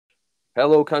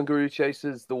Hello, Kangaroo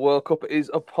Chasers. The World Cup is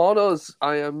upon us.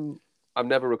 I'm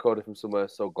never recorded from somewhere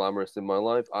so glamorous in my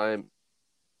life. I'm in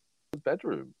the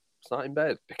bedroom, sat in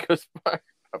bed because my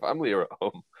family are at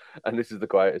home, and this is the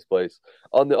quietest place.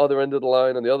 On the other end of the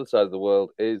line, on the other side of the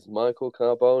world, is Michael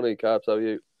Carboni. Carbs, how are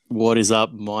you? What is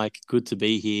up, Mike? Good to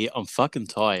be here. I'm fucking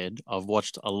tired. I've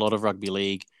watched a lot of rugby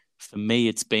league. For me,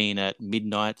 it's been at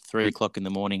midnight, 3 o'clock in the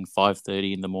morning,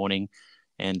 5:30 in the morning,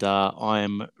 and I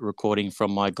am recording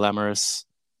from my glamorous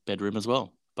bedroom as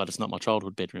well. But it's not my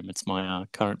childhood bedroom; it's my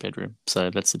current bedroom.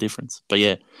 So that's the difference. But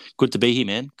yeah, good to be here,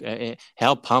 man.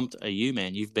 How pumped are you,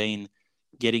 man? You've been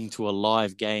getting to a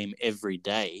live game every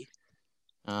day.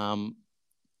 Um,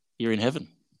 you're in heaven.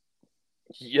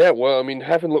 Yeah, well, I mean,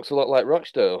 heaven looks a lot like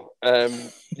Rochdale.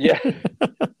 Yeah,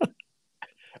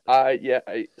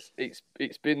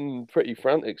 it's been pretty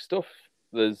frantic stuff.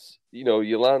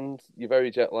 You land, you're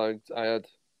very jet lagged.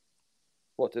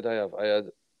 What did I have? I had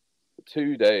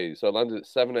 2 days. So I landed at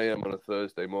 7 a.m. on a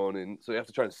Thursday morning. So you have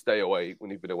to try and stay awake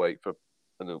when you've been awake for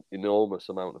an enormous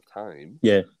amount of time.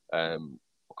 Yeah,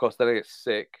 Of course, then I get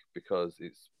sick because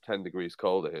it's 10 degrees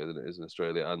colder here than it is in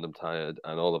Australia, and I'm tired,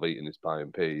 and all I've eaten is pie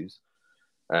and peas.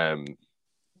 Um,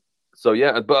 so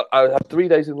yeah, but I had 3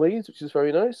 days in Leeds, which is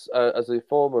very nice. As a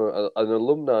former an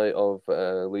alumni of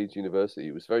Leeds University,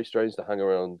 it was very strange to hang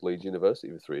around Leeds University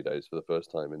for 3 days for the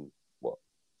first time in what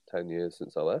 10 years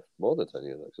since I left, more than 10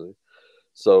 years actually.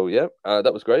 So yeah,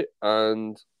 that was great,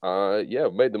 and yeah,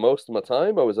 made the most of my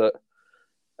time. I was at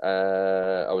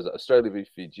Australia v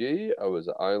Fiji. I was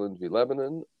at Ireland v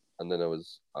Lebanon, and then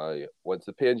I went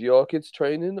to PNG Orchids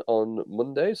training on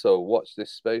Monday. So watch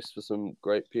this space for some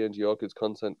great PNG Orchids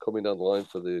content coming down the line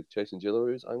for the Chasing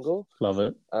Jillaroos angle. love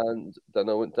it. And then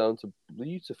I went down to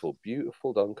beautiful,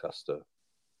 beautiful Doncaster.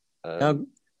 How Um,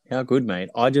 how good, mate.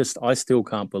 I still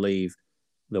can't believe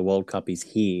the World Cup is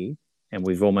here and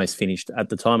we've almost finished at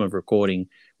the time of recording,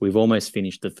 we've almost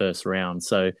finished the first round.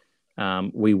 So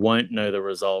we won't know the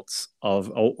results or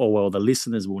well, the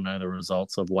listeners will know the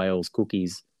results of Wales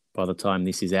cookies by the time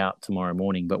this is out tomorrow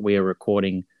morning. But we are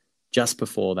recording just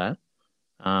before that.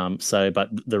 But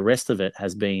the rest of it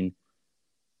has been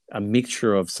a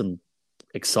mixture of some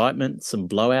excitement, some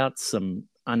blowouts, some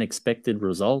unexpected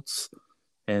results,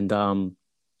 and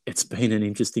it's been an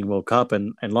interesting World Cup.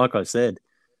 And like I said,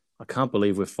 I can't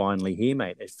believe we're finally here,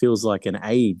 mate. It feels like an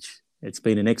age. It's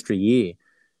been an extra year,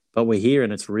 but we're here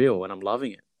and it's real, and I'm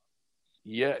loving it.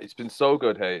 yeah, it's been so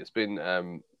good. Hey, it's been.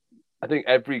 I think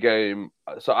every game.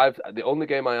 So the only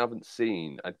game I haven't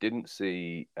seen. I didn't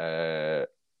see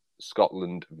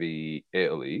Scotland v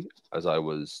Italy as I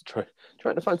was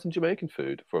trying to find some Jamaican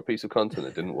food for a piece of content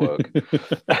that didn't work.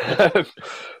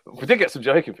 We did get some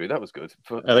Jamaican food. That was good.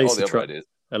 For At all least the you other try. ideas,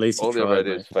 At least you all the other tried,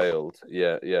 ideas mate. failed.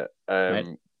 Yeah, yeah.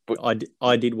 Mate, But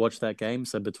I did watch that game,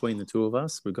 so between the two of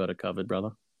us, we got it covered,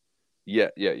 brother. yeah,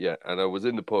 yeah, yeah. And I was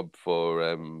in the pub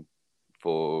for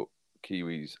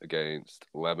Kiwis against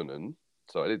Lebanon,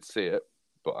 so I did see it.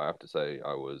 But I have to say,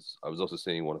 I was also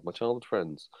seeing one of my childhood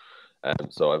friends,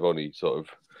 so I've only sort of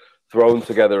thrown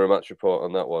together a match report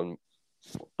on that one.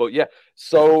 But yeah,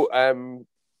 so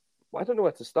I don't know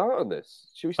where to start on this.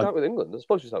 Should we I, start with England? I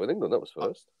suppose we start with England. That was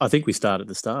first. I think we start at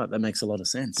the start. That makes a lot of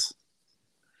sense.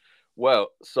 Well,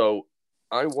 so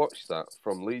I watched that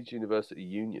from Leeds University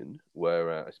Union,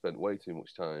 where I spent way too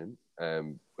much time.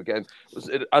 Again,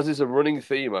 as is a running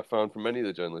theme I found from many of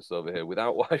the journalists over here,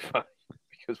 without Wi-Fi,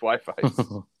 because Wi-Fi is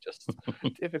just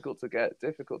difficult to get,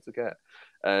 difficult to get.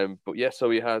 But yeah, so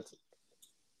we had.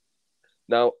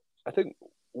 Now, I think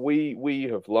we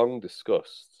have long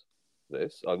discussed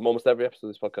this on almost every episode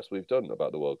of this podcast we've done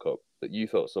about the World Cup that you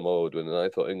thought Samoa would win and I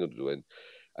thought England would win.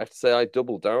 I have to say I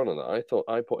doubled down on it. I thought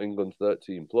I put England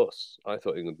 13 plus. I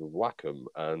thought England would whack them,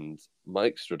 and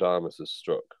Mike Stradamus has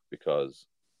struck because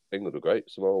England were great,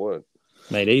 Samoa weren't.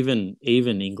 Mate,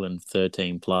 even England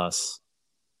 13 plus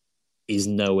is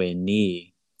nowhere near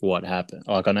what happened.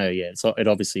 Like I know, yeah, so it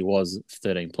obviously was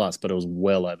 13 plus, but it was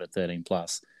well over 13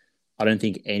 plus. I don't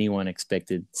think anyone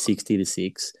expected 60 to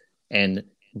 6. And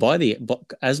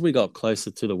as we got closer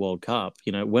to the World Cup,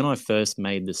 when I first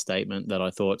made the statement that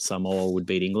I thought Samoa would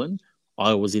beat England,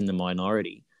 I was in the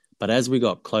minority. But as we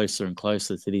got closer and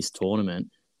closer to this tournament,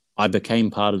 I became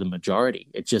part of the majority.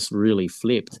 It just really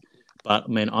flipped. But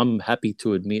man, I'm happy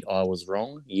to admit I was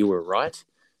wrong. You were right.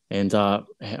 And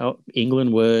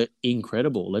England were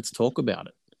incredible. Let's talk about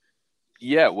it.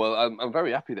 Yeah, well, I'm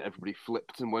very happy that everybody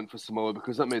flipped and went for Samoa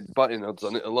because that made the betting odds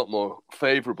on it a lot more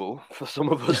favourable for some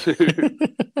of us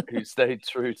who stayed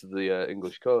true to the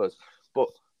English cause. But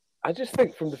I just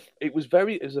think it was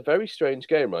a very strange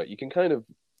game, right? You can kind of,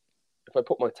 if I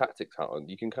put my tactics hat on,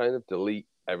 you can kind of delete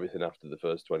everything after the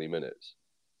first 20 minutes.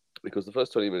 Because the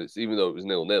first 20 minutes, even though it was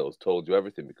 0-0, told you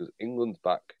everything because England's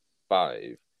back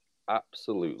five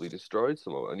absolutely destroyed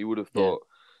Samoa. And you would have thought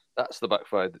that's the back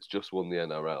five that's just won the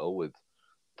NRL with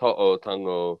Toto,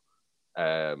 Tango,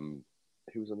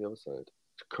 who was on the other side?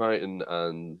 Crichton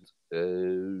and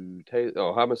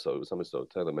Hamiso. It was Hamiso.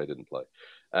 Taylor May didn't play.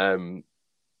 And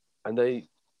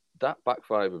that back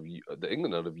five of the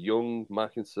England out of Young,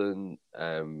 Mackinson,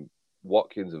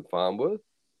 Watkins, and Farnworth,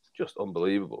 just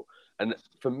unbelievable. And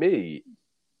for me,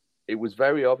 it was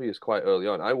very obvious quite early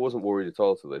on. I wasn't worried at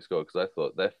all till they scored because I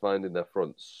thought they're finding their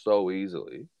front so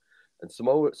easily. And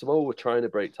Samoa were trying to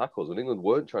break tackles, and England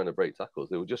weren't trying to break tackles.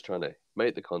 They were just trying to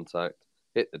make the contact,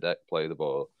 hit the deck, play the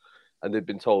ball. And they've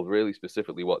been told really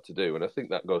specifically what to do. And I think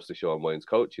that goes to Sean Wayne's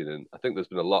coaching. And I think there's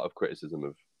been a lot of criticism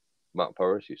of Matt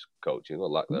Porrish's coaching, or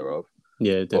lack thereof.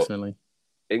 Yeah, definitely.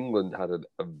 But England had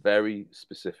a very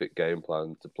specific game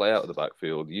plan to play out of the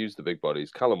backfield, use the big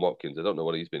bodies. Callum Watkins, I don't know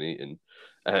what he's been eating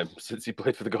since he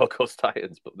played for the Gold Coast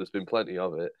Titans, but there's been plenty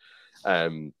of it.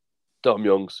 Dom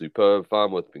Young, superb.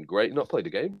 Farnworth been great. Not played a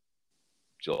game.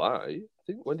 July. I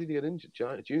think, when did he get injured?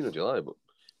 June or July? But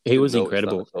he was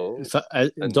incredible.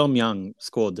 Dom Young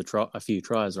scored a few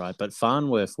tries, right? But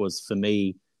Farnworth was, for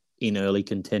me, in early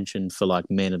contention for like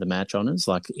man of the match honors,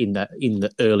 like in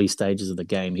the early stages of the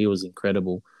game. He was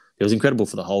incredible. He was incredible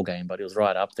for the whole game, but he was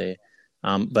right up there.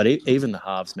 But even the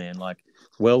halves, man, like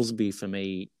Wellesby for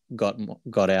me got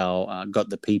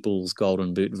the people's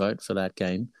golden boot vote for that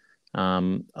game.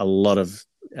 A lot of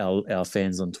our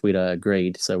fans on Twitter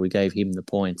agreed, so we gave him the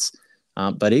points.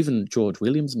 But even George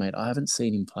Williams, mate, I haven't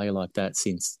seen him play like that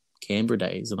since Canberra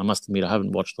days, and I must admit I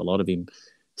haven't watched a lot of him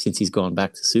since he's gone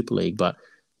back to Super League. But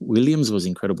Williams was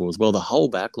incredible as well. The whole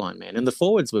back line, man, and the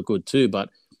forwards were good too. But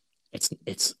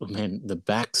it's man, the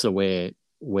backs are where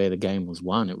the game was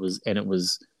won. It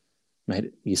was,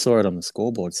 mate. You saw it on the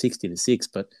scoreboard, 60-6.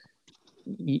 But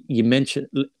you mentioned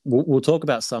we'll talk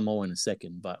about Samoa in a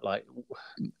second, but like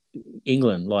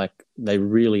England, like they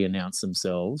really announced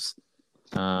themselves.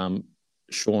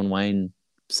 Sean Wayne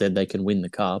said they can win the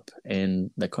cup,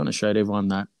 and they kind of showed everyone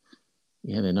that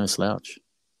they're no slouch.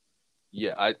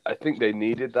 Yeah, I think they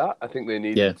needed that. I think they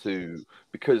needed to,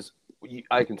 because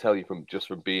I can tell you from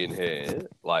being here,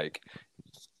 like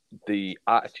the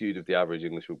attitude of the average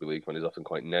English rugby league fan is often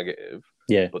quite negative.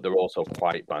 Yeah, but they're also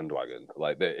quite bandwagon.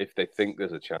 Like if they think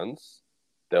there's a chance,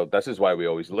 this is why we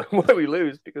always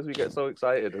lose, because we get so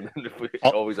excited, and then it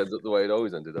always ends up the way it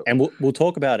always ended up. And we'll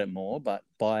talk about it more, but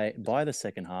by the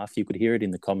second half, you could hear it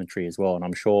in the commentary as well, and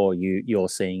I'm sure you're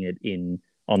seeing it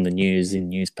on the news, in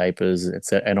newspapers,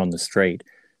 and on the street.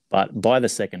 But by the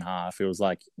second half, it was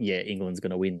like, England's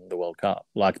going to win the World Cup.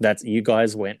 Like you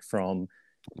guys went from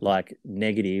like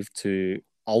negative to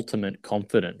ultimate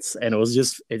confidence, and it was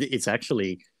just it's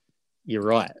actually. You're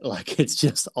right. Like, it's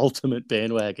just ultimate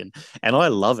bandwagon. And I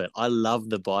love it. I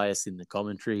love the bias in the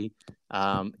commentary.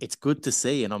 It's good to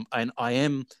see. And I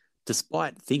am,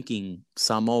 despite thinking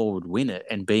Samoa would win it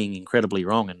and being incredibly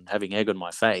wrong and having egg on my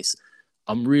face,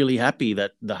 I'm really happy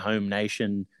that the home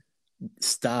nation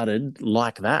started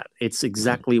like that. It's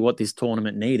exactly what this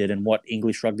tournament needed and what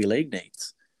English Rugby League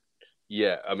needs.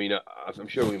 Yeah, I mean, I'm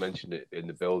sure we mentioned it in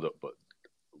the build-up, but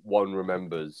one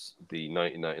remembers the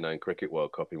 1999 Cricket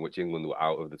World Cup, in which England were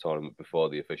out of the tournament before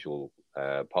the official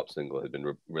pop single had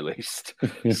been released.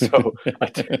 So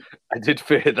I did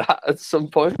fear that at some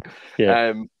point.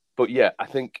 Yeah. But yeah, I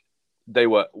think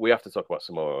we have to talk about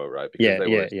Samoa, right? Because they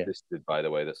were assisted by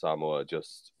the way that Samoa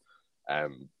just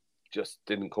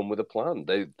didn't come with a plan.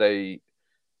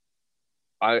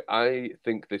 I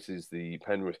think this is the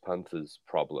Penrith Panthers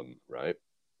problem, right?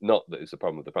 Not that it's a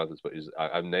problem with the Panthers, but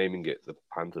I'm naming it the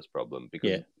Panthers problem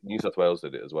because New South Wales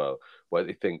did it as well, where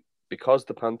they think because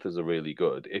the Panthers are really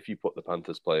good, if you put the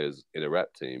Panthers players in a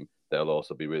rep team, they'll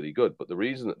also be really good. But the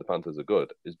reason that the Panthers are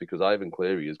good is because Ivan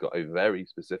Cleary has got a very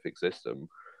specific system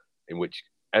in which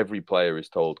every player is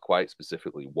told quite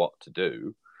specifically what to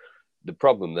do. The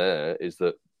problem there is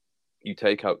that you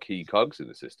take out key cogs in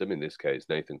the system, in this case,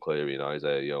 Nathan Cleary and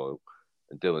Isaiah Yeo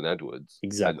and Dylan Edwards.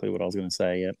 Exactly what I was going to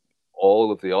say, yeah.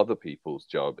 All of the other people's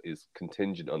job is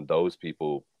contingent on those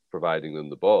people providing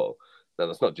them the ball. Now,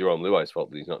 that's not Jerome Luai's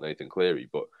fault that he's not Nathan Cleary,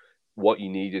 but what you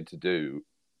needed to do,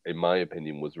 in my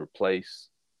opinion, was replace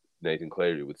Nathan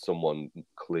Cleary with someone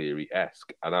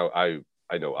Cleary-esque. And I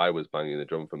know I was banging the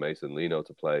drum for Mason Lino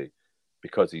to play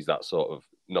because he's that sort of,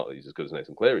 not that he's as good as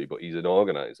Nathan Cleary, but he's an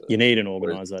organizer. You need an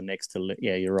organizer next to,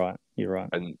 you're right.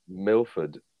 And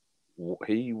Milford,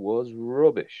 he was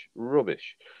rubbish.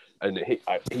 And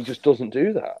he just doesn't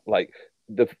do that. Like,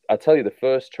 I tell you, the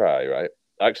first try, right?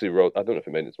 I actually wrote, I don't know if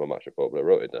it made it to my match report, but I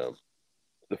wrote it down.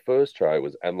 the first try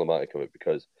was emblematic of it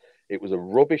because it was a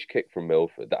rubbish kick from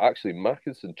Milford that actually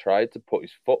Mackinson tried to put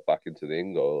his foot back into the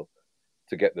in goal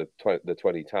to get the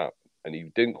 20 tap, and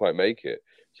he didn't quite make it.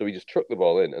 So he just trucked the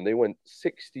ball in, and they went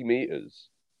 60 meters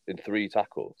in 3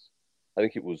 tackles. I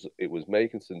think it was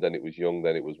Makinson, then it was Young,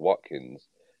 then it was Watkins,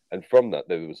 and from that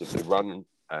they ran.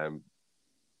 I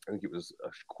think it was a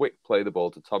quick play the ball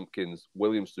to Tompkins,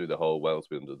 Williams through the hole,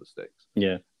 Wellesby under the sticks.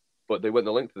 Yeah. But they went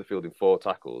the length of the field in 4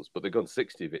 tackles, but they got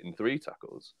 60 of it in 3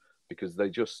 tackles because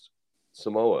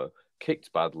Samoa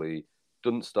kicked badly,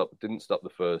 didn't stop the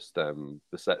first the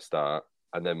set start,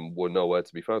 and then were nowhere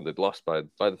to be found. They'd lost by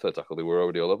the third tackle. They were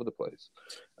already all over the place,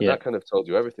 and that kind of told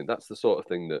you everything. That's the sort of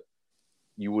thing that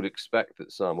you would expect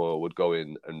that Samoa would go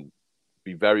in and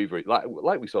be very, very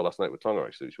like we saw last night with Tonga,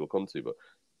 actually, which we'll come to, but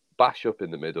bash up in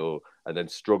the middle and then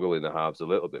struggle in the halves a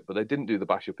little bit. But they didn't do the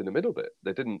bash up in the middle bit.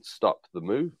 They didn't stop the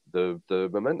move, the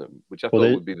momentum, which I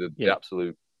thought would be the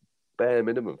absolute bare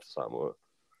minimum for Samoa.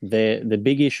 The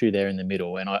big issue there in the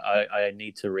middle, and I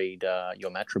need to read your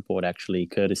match report, actually,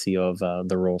 courtesy of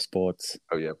the Raw Sports.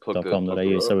 Oh, yeah.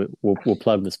 .com.au. So we'll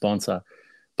plug the sponsor.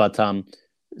 But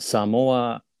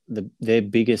Samoa, their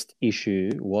biggest issue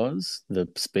was the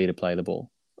speed of play the ball.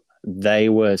 They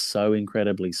were so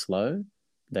incredibly slow.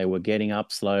 They were getting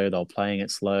up slow. They were playing it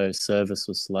slow. Service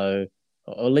was slow.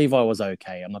 Levi was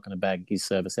okay. I'm not going to bag his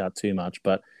service out too much,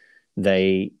 but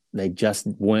they just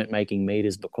weren't making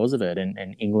meters because of it.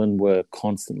 And England were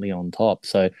constantly on top.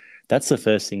 So that's the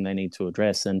first thing they need to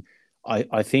address. And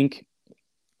I think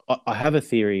I have a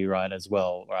theory, right, as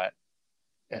well, right?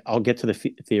 I'll get to the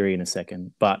theory in a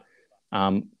second. But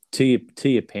to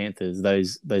your Panthers,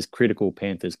 those critical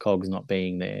Panthers cogs not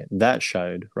being there, that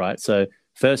showed, right? So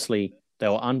firstly, they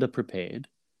were underprepared,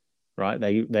 right?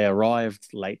 They arrived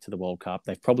late to the World Cup.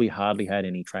 They've probably hardly had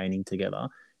any training together.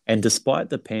 And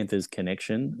despite the Panthers'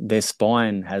 connection, their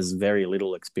spine has very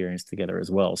little experience together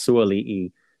as well.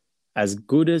 Suoli'i, as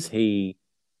good as the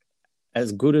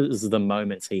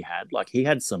moments he had, like he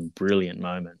had some brilliant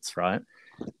moments, right?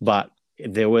 But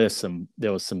there was some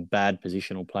bad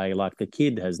positional play. Like the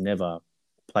kid has never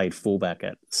played fullback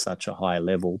at such a high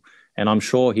level. And I'm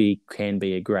sure he can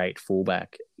be a great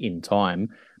fullback in time,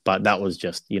 but that was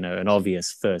just, an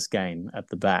obvious first game at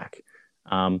the back.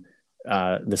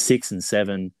 The 6 and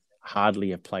 7 hardly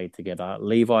have played together.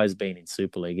 Levi's been in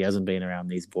Super League. He hasn't been around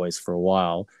these boys for a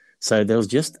while. So there was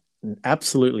just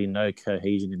absolutely no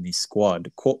cohesion in this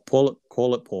squad. Call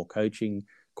it poor coaching,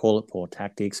 call it poor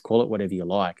tactics, call it whatever you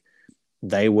like.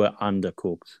 They were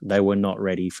undercooked. They were not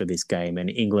ready for this game, and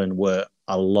England were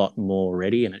a lot more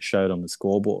ready, and it showed on the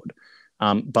scoreboard.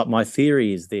 But my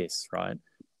theory is this, right?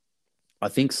 I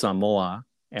think Samoa,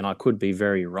 and I could be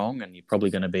very wrong, and you're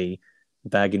probably going to be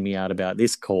bagging me out about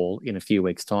this call in a few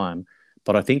weeks' time,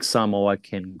 but I think Samoa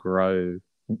can grow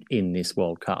in this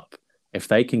World Cup. If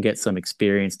they can get some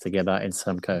experience together and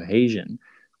some cohesion,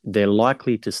 they're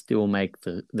likely to still make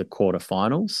the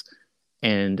quarterfinals,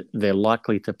 and they're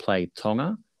likely to play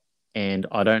Tonga. And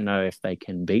I don't know if they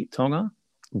can beat Tonga,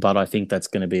 but I think that's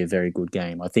going to be a very good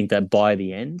game. I think that by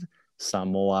the end,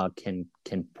 Samoa can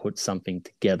put something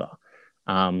together.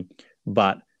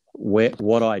 But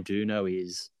what I do know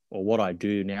is, or what I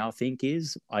do now think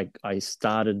is, I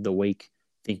started the week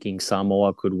thinking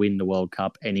Samoa could win the World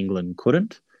Cup and England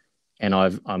couldn't, and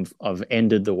I've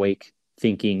ended the week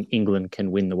thinking England can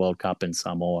win the World Cup and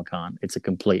Samoa can't. It's a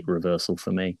complete reversal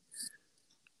for me.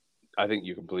 I think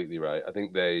you're completely right. I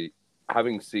think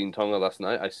having seen Tonga last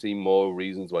night, I see more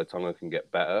reasons why Tonga can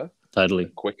get better, totally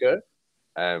quicker.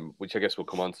 Which I guess we'll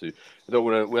come on to. I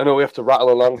know we have to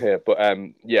rattle along here, but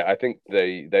I think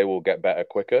they will get better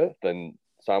quicker than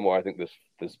Samoa. I think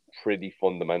there's pretty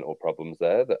fundamental problems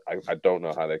there that I don't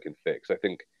know how they can fix. I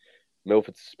think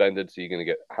Milford's suspended, so you're going to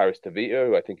get Harris Tavita,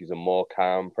 who I think is a more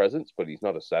calm presence, but he's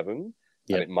not a 7,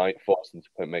 and it might force them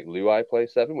to make Luai play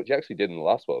 7, which he actually did in the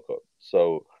last World Cup.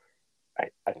 So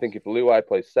I think if Luai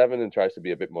plays 7 and tries to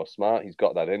be a bit more smart, he's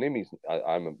got that in him. He's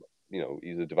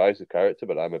a divisive character,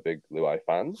 but I'm a big Luai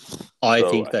fan. I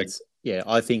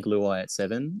think Luai at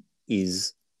 7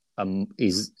 is an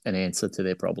answer to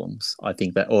their problems. I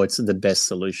think that, or it's the best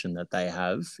solution that they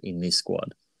have in this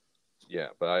squad. Yeah,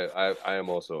 but I am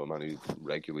also a man who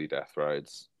regularly death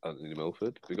rides Anthony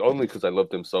Milford, only because I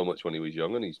loved him so much when he was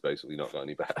young, and he's basically not got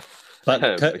any better. But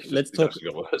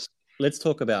let's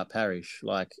talk about Parrish.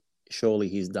 Like, surely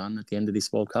he's done at the end of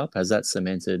this World Cup. Has that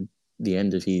cemented the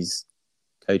end of his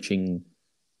coaching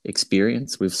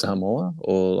experience with Samoa,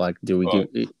 or like do we give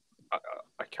it?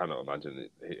 I cannot imagine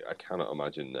it. I cannot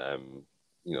imagine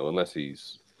unless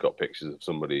he's got pictures of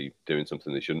somebody doing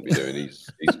something they shouldn't be doing. He's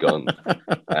gone.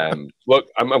 Look,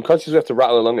 I'm conscious we have to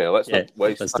rattle along here. Let's not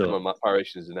waste time on Matt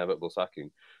Parrish's inevitable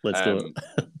sacking. Let's do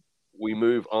it. We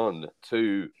move on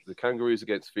to the Kangaroos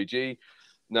against Fiji.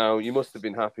 Now, you must have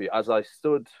been happy as I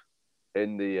stood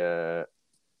in the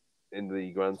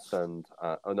grandstand.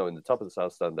 In the top of the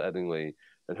South Stand at Headingley,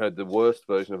 and heard the worst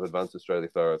version of Advanced Australia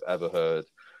Fair I've ever heard.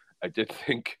 I did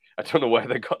think, I don't know where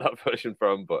they got that version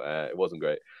from, but it wasn't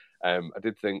great. I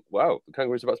did think, wow, the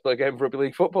Kangaroos are about to play a game of rugby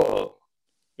league football.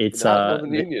 It's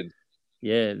Union.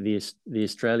 Yeah, the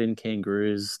Australian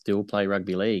Kangaroos still play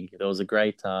rugby league. There was a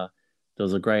great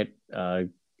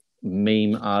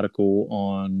meme article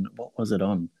on, what was it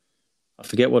on? I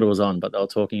forget what it was on, but they were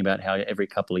talking about how every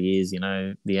couple of years,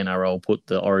 the NRL put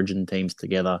the Origin teams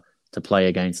together to play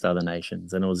against other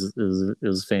nations, and it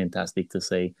was fantastic to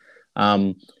see.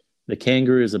 The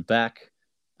Kangaroos are back,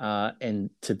 and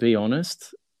to be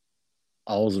honest,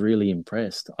 I was really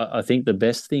impressed. I think the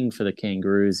best thing for the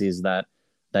Kangaroos is that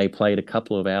they played a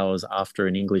couple of hours after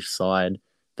an English side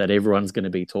that everyone's going to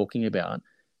be talking about,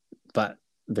 but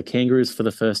the Kangaroos for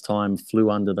the first time flew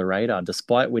under the radar,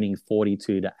 despite winning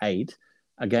 42-8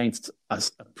 against a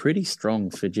pretty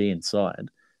strong Fijian side.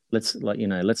 Let's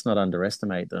not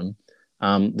underestimate them.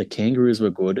 The Kangaroos were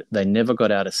good. They never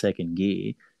got out of second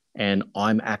gear, and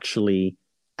I'm actually,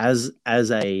 as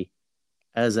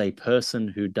a person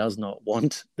who does not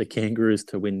want the Kangaroos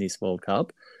to win this World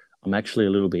Cup, I'm actually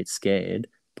a little bit scared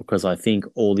because I think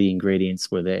all the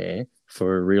ingredients were there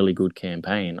for a really good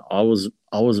campaign. I was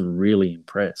really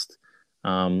impressed,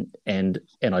 and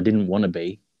I didn't want to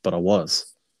be, but I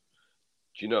was.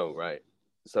 Do you know, right?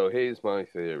 So here's my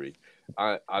theory.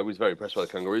 I was very impressed by the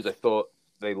Kangaroos. I thought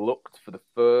they looked for the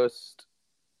first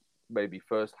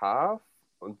half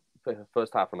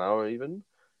an hour even.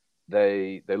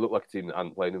 They look like a team that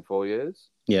hadn't played in 4 years.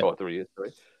 Yeah. Or 3 years,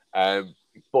 sorry.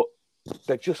 But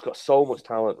they've just got so much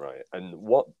talent, right? And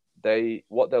what they'll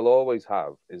always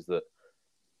have is that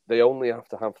they only have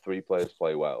to have 3 players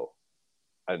play well,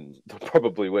 and they'll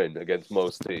probably win against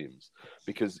most teams.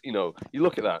 Because, you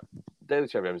look at that, Daly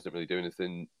Cherry-Evans didn't really do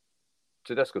anything.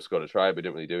 Tedesco scored a try, but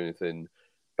didn't really do anything.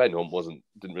 Ben Hunt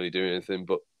didn't really do anything.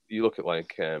 But you look at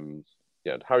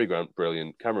Harry Grant,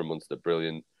 brilliant. Cameron Munster,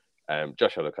 brilliant.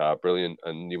 Josh Adokar, brilliant,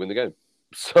 and you win the game.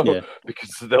 So because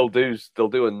they'll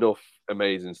do enough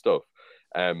amazing stuff.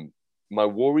 My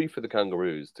worry for the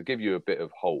Kangaroos, to give you a bit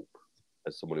of hope,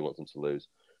 as someone who wants them to lose,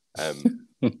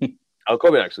 I'll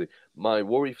come in actually. My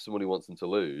worry for someone who wants them to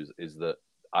lose is that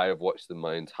I have watched them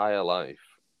my entire life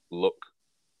look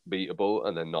beatable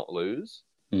and then not lose.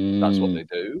 That's what they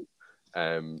do.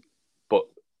 But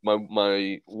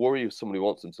my worry of somebody who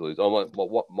wants them to lose,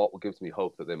 what gives me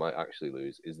hope that they might actually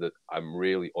lose, is that I'm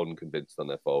really unconvinced on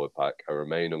their forward pack. I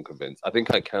remain unconvinced. I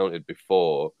think I counted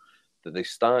before that they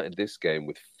started this game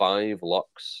with 5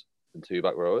 locks and 2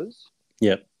 back rowers.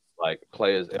 Yep. Like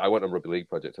players, I went on Rugby League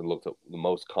Project and looked at the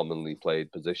most commonly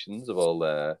played positions of all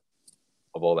their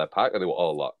pack, and they were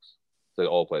all locks. So they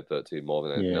all played 13 more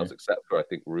than anything else, except for I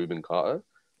think Reuben Carter,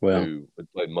 who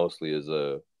had played mostly as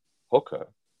a hooker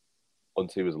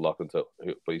until he was a lock, but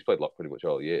he's played lock pretty much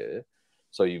all year.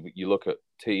 So you look at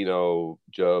Tino,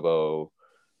 Jobo,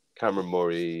 Cameron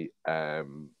Murray,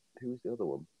 who was the other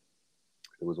one?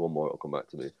 There was one more that'll come back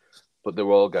to me. But they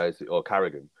were all guys, or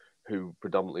Carrigan, who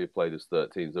predominantly have played as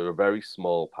 13s. They're a very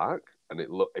small pack, and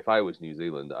if I was New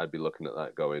Zealand, I'd be looking at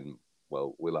that going,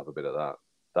 well, we'll have a bit of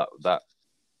that. That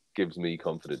gives me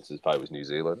confidence if I was New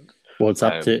Zealand. Well, it's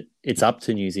up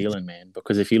to New Zealand, man,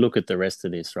 because if you look at the rest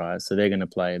of this, right, so they're going to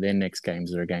play, their next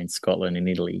games are against Scotland and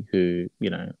Italy, who,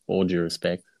 all due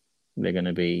respect, they're going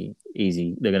to be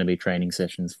easy. They're going to be training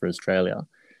sessions for Australia.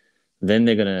 Then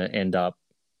they're going to end up,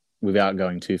 without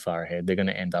going too far ahead, they're going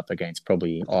to end up against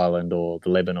probably Ireland or the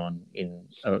Lebanon in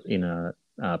a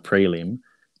prelim,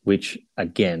 which,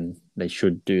 again, they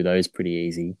should do those pretty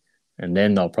easy. And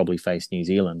then they'll probably face New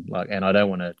Zealand. And I don't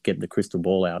want to get the crystal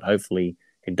ball out. Hopefully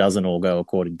it doesn't all go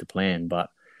according to plan,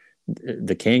 but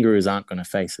the Kangaroos aren't going to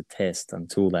face a test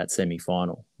until that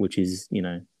semi-final, which is,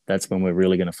 that's when we're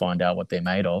really going to find out what they're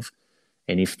made of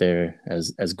and if they're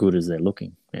as good as they're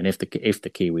looking, and if the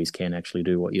Kiwis can actually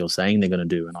do what you're saying they're going to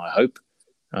do. And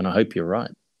I hope you're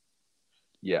right.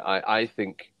 Yeah, I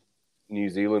think New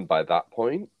Zealand by that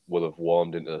point will have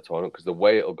warmed into the tournament, because the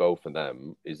way it'll go for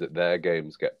them is that their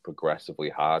games get progressively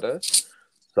harder.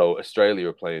 So Australia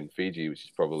are playing Fiji,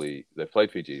 they've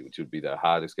played Fiji, which would be their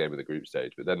hardest game of the group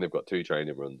stage, but then they've got 2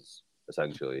 training runs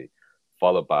essentially,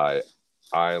 followed by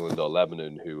Ireland or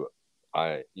Lebanon, who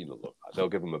they'll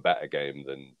give them a better game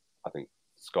than I think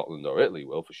Scotland or Italy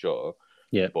will for sure.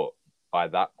 Yeah. But by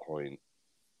that point,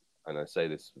 and I say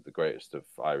this with the greatest of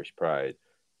Irish pride,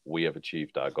 we have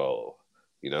achieved our goal,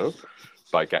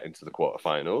 by getting to the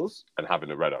quarterfinals and having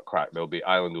a red hot crack. There'll be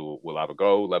Ireland will have a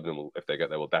go, Lebanon will, if they get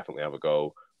there, will definitely have a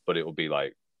go, but it will be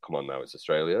like, come on now, it's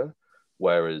Australia.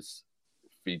 Whereas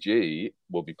Fiji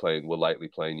will likely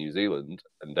play New Zealand,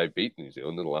 and they beat New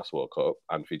Zealand in the last World Cup,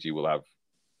 and Fiji will have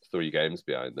 3 games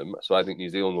behind them. So I think New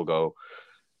Zealand will go,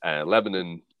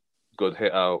 Lebanon, good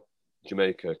hit out,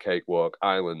 Jamaica, cakewalk,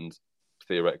 Ireland,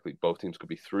 theoretically, both teams could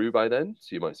be through by then.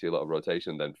 So you might see a lot of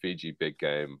rotation. Then Fiji, big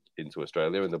game into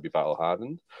Australia, and they'll be battle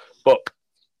hardened. But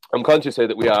I'm conscious here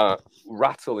that we are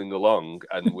rattling along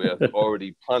and we're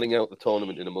already planning out the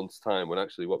tournament in a month's time, when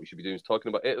actually what we should be doing is talking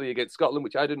about Italy against Scotland,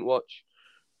 which I didn't watch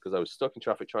because I was stuck in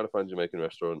traffic trying to find a Jamaican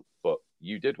restaurant. But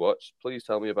you did watch. Please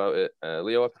tell me about it.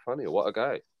 Leo Epifania, what a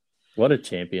guy. What a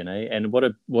champion, eh? And what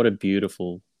a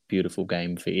beautiful, beautiful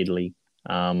game for Italy.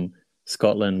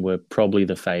 Scotland were probably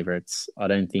the favourites. I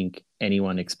don't think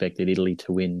anyone expected Italy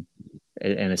to win,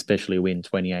 and especially win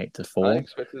 28-4. I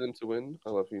expected them to win.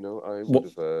 I'll have you know, I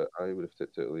would have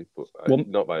tipped Italy, but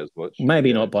not by as much.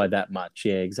 Maybe not by that much.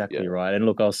 Yeah, exactly right. And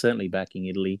look, I was certainly backing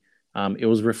Italy. It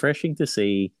was refreshing to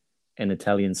see an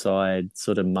Italian side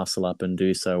sort of muscle up and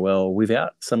do so well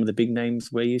without some of the big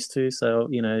names we're used to. So,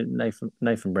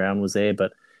 Nathan Brown was there,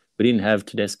 but we didn't have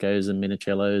Tedesco's and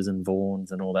Minicellos and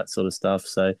Vaughns and all that sort of stuff.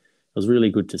 So it was really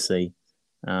good to see.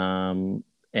 Guys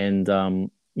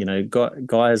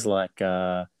like,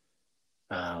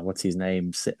 what's his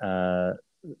name?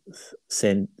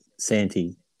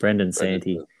 Santi, Brendan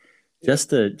Santi.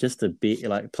 Just a bit,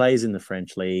 like, plays in the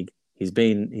French league.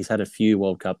 He's had a few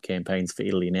World Cup campaigns for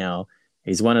Italy now.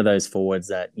 He's one of those forwards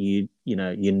that you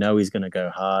know he's going to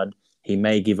go hard. He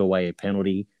may give away a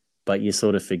penalty, but you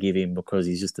sort of forgive him because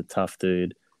he's just a tough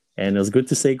dude. And it was good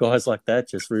to see guys like that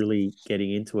just really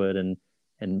getting into it and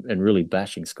really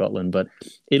bashing Scotland. But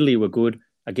Italy were good.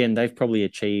 Again, they've already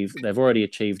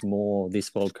achieved more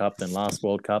this World Cup than last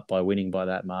World Cup by winning by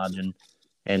that margin.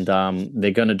 And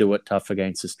they're going to do it tough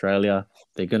against Australia.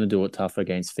 They're going to do it tough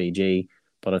against Fiji.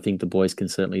 But I think the boys can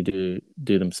certainly do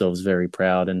themselves very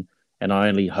proud. And I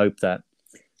only hope that,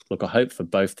 look, I hope for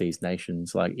both these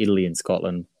nations, like Italy and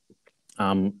Scotland.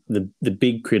 The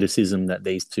big criticism that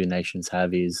these two nations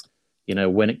have is,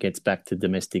 when it gets back to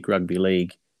domestic rugby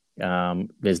league,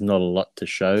 there's not a lot to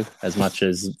show, as much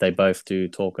as they both do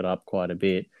talk it up quite a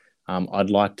bit. I'd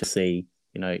like to see,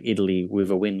 Italy with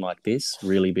a win like this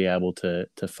really be able to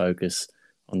focus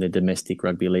on their domestic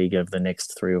rugby league over the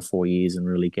next 3 or 4 years and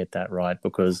really get that right,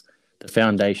 because the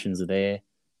foundations are there.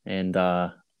 And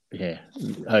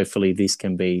hopefully this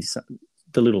can be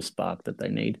the little spark that they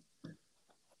need.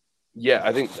 Yeah,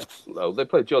 I think they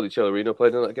played. Jolly Cellerino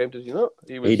played in that game, did you not?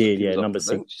 He did, yeah, number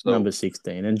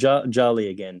 16. And Jolly,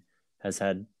 again, has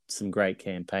had some great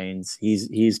campaigns.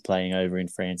 He's playing over in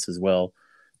France as well.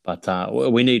 But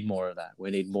we need more of that.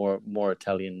 We need more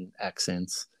Italian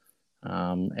accents.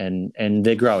 And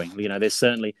they're growing. There's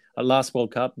certainly last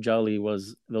World Cup. There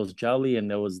was Jolie, and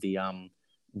there was the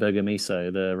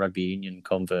Bergamiso, the rugby union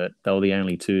convert. They were the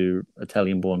only 2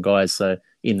 Italian-born guys. So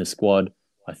in the squad,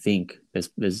 I think there's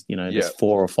 4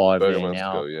 or 5 there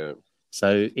now.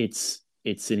 So it's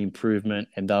an improvement,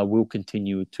 and they will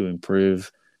continue to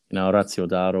improve. Orazio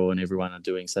Daro and everyone are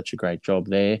doing such a great job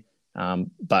there.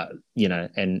 But now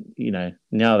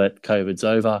that COVID's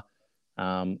over,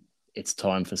 it's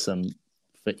time for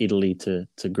Italy to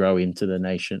grow into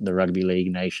the rugby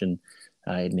league nation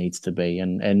it needs to be,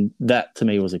 and that to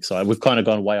me was exciting. We've kind of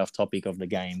gone way off topic of the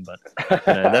game, but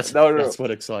that's that's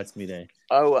what excites me there.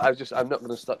 Oh, I'm not going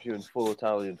to stop you in full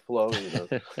Italian flow.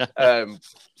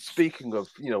 Speaking of,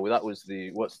 that was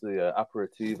the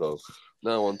aperitivo.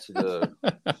 Now on to the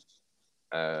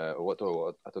I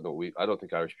don't know. I don't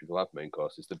think Irish people have main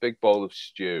course. It's the big bowl of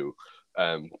stew.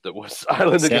 That was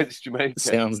Ireland against Jamaica.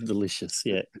 Sounds delicious.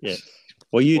 Yeah.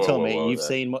 Well, tell me.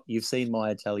 You've seen my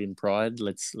Italian pride.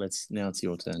 Let's now it's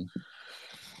your turn.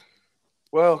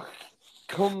 Well,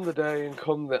 come the day and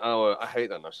come the hour. I hate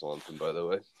that national anthem, by the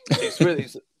way. It's really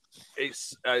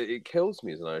it kills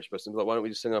me as an Irish person. Like, why don't we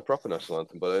just sing our proper national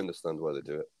anthem? But I understand why they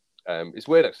do it. It's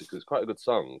weird actually because it's quite a good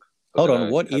song. Hold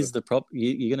on. What is the prop?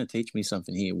 You're going to teach me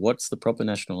something here. What's the proper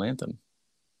national anthem?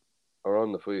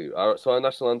 Around the Fleet. So our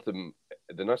national anthem,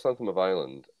 the national anthem of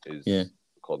Ireland is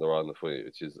called Around the Fleet,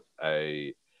 which is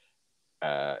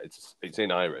it's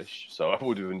in Irish, so it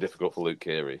would have been difficult for Luke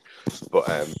Keary.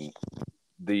 But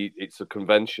it's a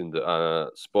convention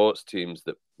that sports teams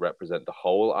that represent the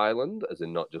whole island, as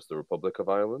in not just the Republic of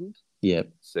Ireland,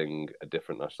 sing a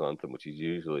different national anthem, which is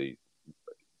usually,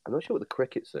 I'm not sure what the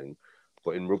cricket sing,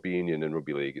 but in rugby union and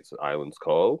rugby league, it's Ireland's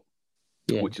call.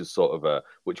 Yeah. which is sort of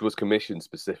which was commissioned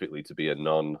specifically to be a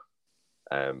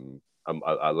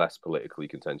a less politically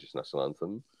contentious national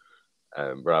anthem.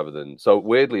 Rather than so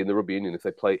weirdly in the rugby union, if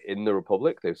they play in the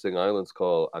Republic, they sing Ireland's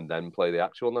Call and then play the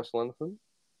actual national anthem.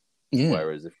 Yeah.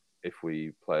 Whereas if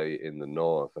we play in the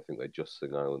North, I think they just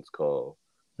sing Ireland's Call.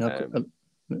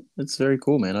 It's very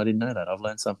cool, man. I didn't know that. I've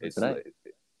learned something It's today.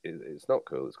 it's not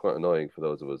cool. It's quite annoying for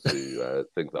those of us who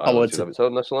think that Oh, well, Ireland should have its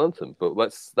own national anthem. But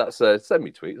that's send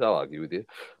me tweets. I'll argue with you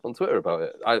on Twitter about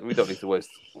it. We don't need to waste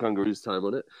Kangaroo's time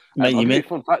on it. mate, I'll give you a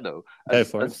fun fact though. Go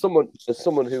for it. As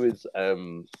someone who is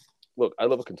look, I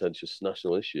love a contentious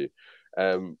national issue,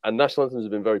 and national anthems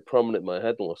have been very prominent in my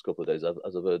head in the last couple of days,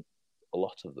 as I've heard a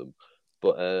lot of them.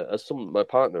 But my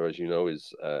partner, as you know,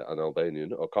 is an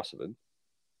Albanian or Kosovan,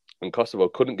 and Kosovo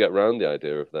couldn't get around the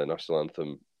idea of their national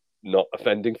anthem not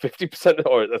offending 50%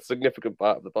 or a significant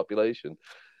part of the population.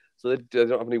 So they don't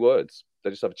have any words.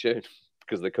 They just have a tune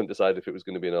because they couldn't decide if it was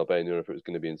going to be in Albanian or if it was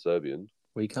going to be in Serbian.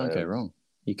 Well, you can't go wrong.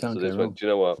 You can't so go they wrong. went, do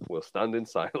you know what? We'll stand in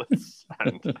silence.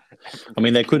 And I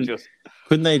mean, they couldn't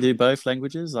they do both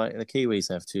languages? Like the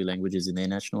Kiwis have two languages in their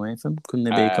national anthem. Couldn't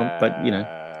there be but you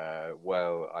know.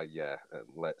 Well, yeah.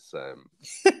 Let's.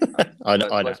 I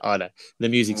know. The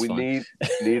music's fine.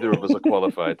 Neither of us are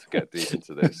qualified to get deep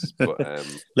into this, but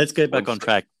let's get back on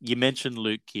track. You mentioned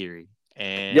Luke Keary,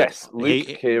 and yes, Luke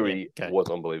Keary was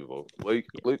unbelievable.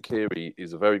 Luke Keary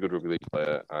is a very good rugby league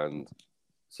player, and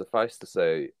suffice to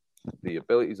say, the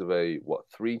abilities of a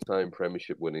 3-time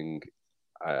Premiership winning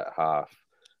half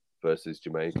versus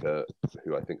Jamaica,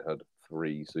 who I think had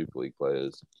 3 Super League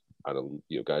players and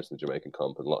guys in the Jamaican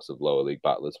comp and lots of lower league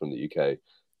battlers from the UK.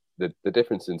 The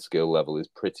difference in skill level is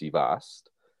pretty vast.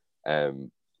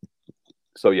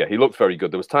 So yeah, he looked very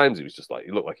good. There was times he was just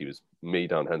he looked like he was me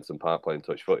down Henson Park playing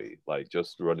touch footy,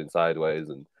 just running sideways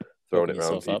and throwing it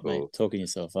around people. Up, mate. Talking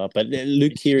yourself up. But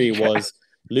Luke Keary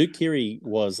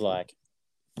was like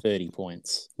 30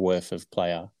 points worth of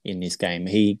player in this game.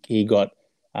 He got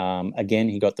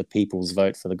he got the people's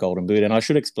vote for the Golden Boot, and I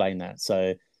should explain that.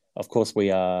 So of course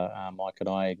we are Mike and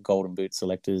I Golden Boot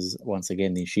selectors once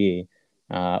again this year.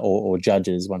 Or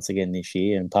judges once again this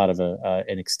year, and part of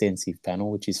an extensive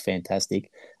panel, which is fantastic.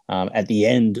 At the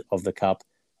end of the Cup,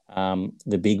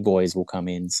 the big boys will come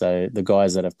in. So the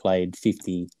guys that have played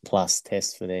 50-plus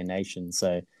tests for their nation,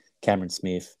 so Cameron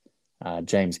Smith,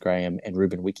 James Graham, and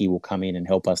Ruben Wiki will come in and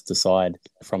help us decide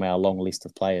from our long list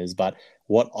of players. But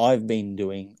what I've been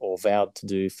doing or vowed to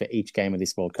do for each game of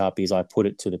this World Cup is I put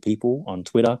it to the people on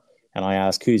Twitter, and I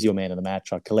ask, who's your man of the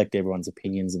match? I collect everyone's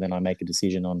opinions, and then I make a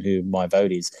decision on who my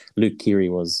vote is. Luke Keary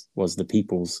was the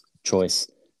people's choice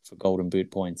for Golden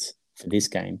Boot points for this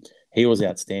game. He was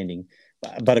outstanding.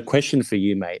 But a question for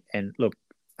you, mate. And look,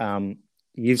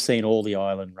 you've seen all the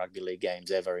Ireland Rugby League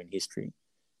games ever in history.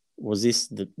 Was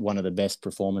this one of the best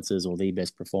performances or the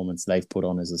best performance they've put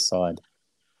on as a side?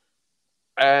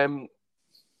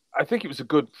 I think it was a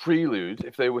good prelude.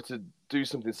 If they were to do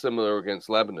something similar against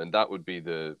Lebanon, that would be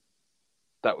the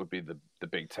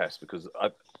big test, because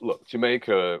look,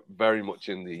 Jamaica very much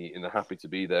in the happy to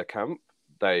be there camp.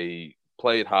 They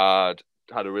played hard,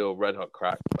 had a real red hot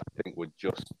crack. I think with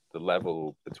just the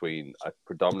level between a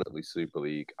predominantly Super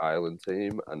League Ireland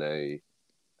team and a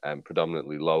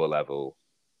predominantly lower level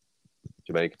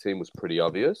Jamaica team was pretty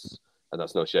obvious, and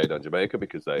that's no shade on Jamaica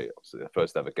because they obviously their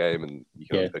first ever game and you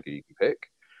can only pick who you can pick.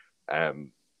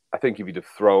 I think if you'd have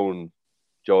thrown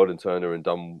Jordan Turner and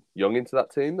Dom Young into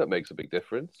that team, that makes a big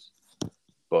difference.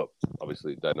 But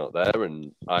obviously they're not there,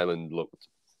 and Ireland looked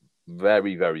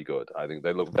very, very good. I think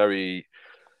they look very,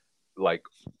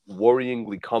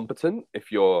 worryingly competent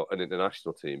if you're an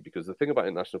international team, because the thing about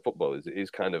international football is it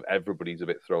is kind of everybody's a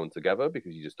bit thrown together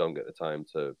because you just don't get the time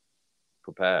to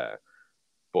prepare.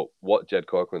 But what Jed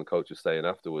Corcoran, the coach, was saying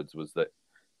afterwards was that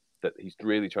he's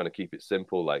really trying to keep it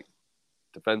simple.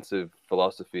 Defensive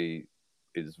philosophy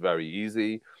is very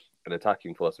easy, and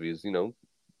attacking philosophy is,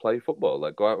 play football,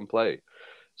 go out and play.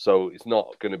 So it's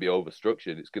not going to be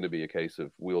over-structured. It's going to be a case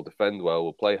of we'll defend well,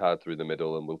 we'll play hard through the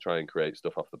middle, and we'll try and create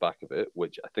stuff off the back of it,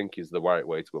 which I think is the right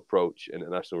way to approach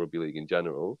international rugby league in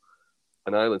general.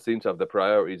 And Ireland seem to have their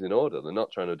priorities in order. They're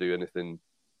not trying to do anything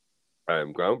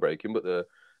groundbreaking, but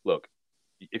look,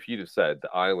 if you'd have said that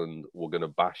Ireland were going to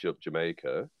bash up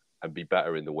Jamaica and be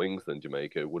better in the wings than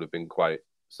Jamaica, it would have been quite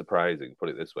surprising, put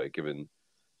it this way, given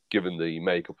the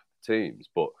makeup of the teams.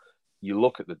 But you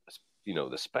look at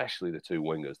especially the two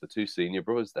wingers, the two senior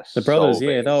brothers. The brothers,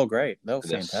 they're all great. They're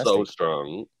fantastic. They're so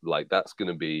strong. That's going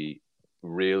to be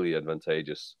really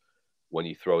advantageous when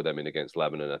you throw them in against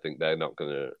Lebanon. I think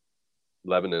Lebanon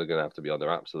are going to have to be on their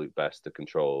absolute best to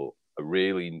control a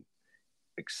really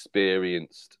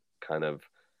experienced kind of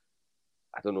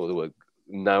I don't know the word,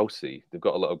 nousy. They've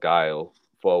got a lot of guile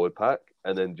forward pack,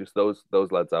 and then just those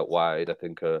lads out wide, I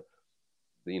think are,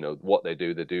 what they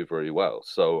do very well.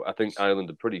 So I think Ireland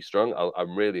are pretty strong.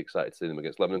 I'm really excited to see them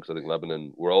against Lebanon because I think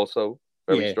Lebanon were also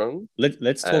very Yeah. strong.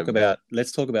 Let's talk about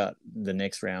the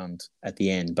next round at the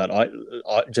end. But I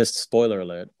just spoiler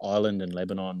alert: Ireland and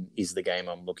Lebanon is the game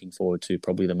I'm looking forward to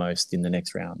probably the most in the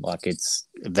next round. Like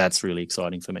that's really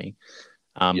exciting for me.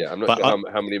 Yeah, I'm not But sure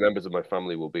how many members of my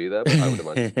family will be there, but I would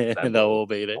imagine them they'll all. all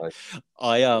be there. Like,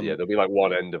 I yeah, there'll be like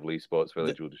one end of Lee Sports th-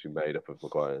 Village will just be made up of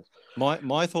Maguires.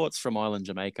 my thoughts from Ireland,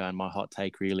 Jamaica, and my hot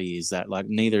take really is that like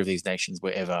neither of these nations are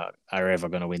ever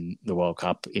going to win the World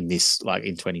Cup in this like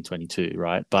in 2022,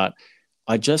 right? But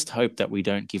I just hope that we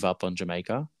don't give up on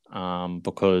Jamaica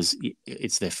because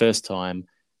it's their first time.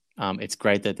 It's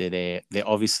great that they're there. They're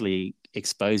obviously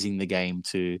exposing the game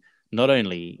to not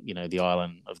only the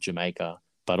island of Jamaica,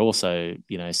 but also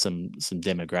some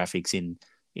demographics in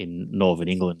Northern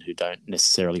England who don't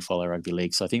necessarily follow rugby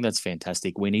league. So I think that's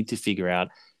fantastic. We need to figure out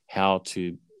how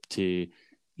to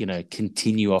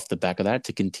continue off the back of that,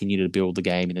 to continue to build the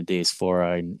game in a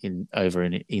diaspora in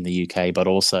the UK, but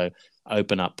also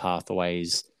open up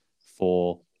pathways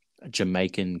for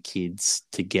Jamaican kids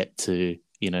to get to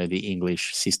the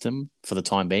English system for the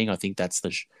time being. I think that's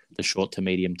the short to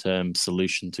medium term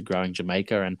solution to growing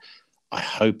Jamaica, and I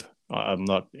hope. I'm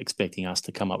not expecting us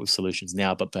to come up with solutions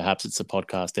now, but perhaps it's a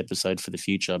podcast episode for the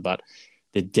future. But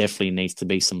there definitely needs to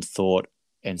be some thought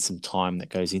and some time that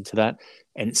goes into that.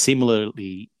 And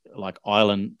similarly, like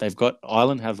Ireland,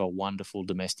 Ireland have a wonderful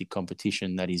domestic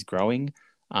competition that is growing.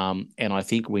 And I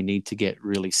think we need to get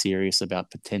really serious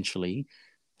about potentially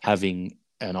having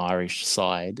an Irish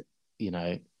side,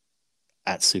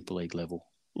 at Super League level.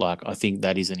 Like, I think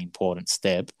that is an important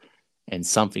step and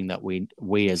something that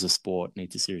we as a sport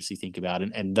need to seriously think about.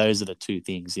 And those are the two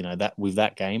things, that with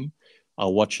that game,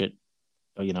 I'll watch it.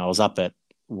 I was up at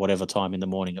whatever time in the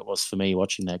morning it was for me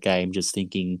watching that game, just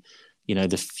thinking,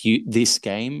 this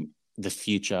game, the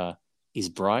future is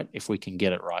bright if we can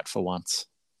get it right for once.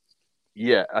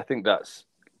 Yeah, I think that's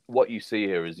what you see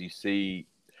here. Is you see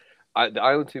the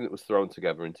Ireland team that was thrown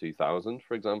together in 2000,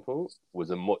 for example, was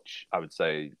a much, I would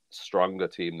say, stronger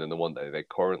team than the one that they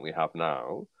currently have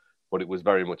now. But it was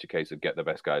very much a case of get the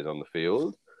best guys on the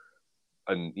field.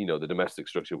 And, the domestic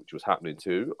structure, which was happening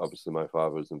too. Obviously, my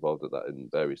father was involved at that in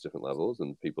various different levels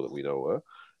and people that we know were.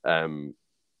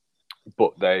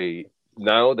 But they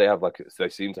have they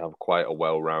seem to have quite a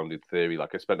well-rounded theory.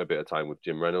 Like I spent a bit of time with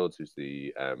Jim Reynolds, who's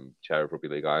the chair of Rugby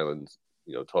League Ireland,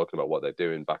 talking about what they're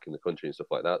doing back in the country and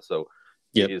stuff like that. So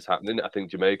Yep. It is happening. I think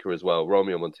Jamaica as well.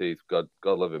 Romeo Monteith, God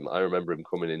love him. I remember him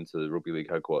coming into the Rugby League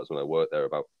headquarters when I worked there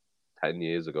about 10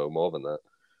 years ago, more than that.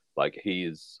 Like, he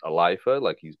is a lifer.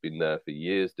 Like, he's been there for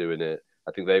years doing it.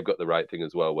 I think they've got the right thing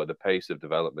as well, where the pace of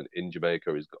development in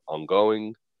Jamaica is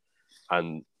ongoing.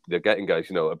 And they're getting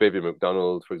guys, a Baby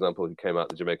McDonald, for example, who came out of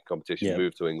the Jamaican competition,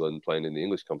 moved to England, playing in the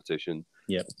English competition.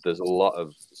 Yep. There's a lot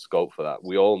of scope for that.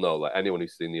 We all know, like anyone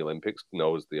who's seen the Olympics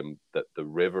knows that the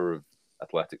river of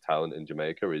athletic talent in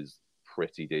Jamaica is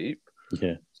pretty deep.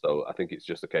 Yeah. So I think it's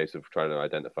just a case of trying to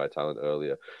identify talent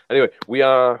earlier. Anyway, we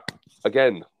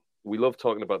love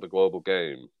talking about the global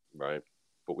game, right?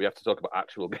 But we have to talk about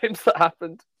actual games that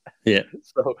happened. Yeah.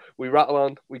 So we rattle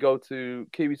on. We go to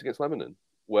Kiwis against Lebanon,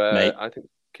 where I think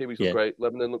Kiwis look great.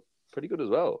 Lebanon look pretty good as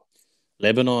well.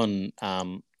 Lebanon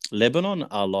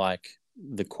are like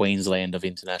the Queensland of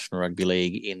international rugby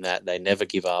league in that they never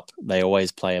give up. They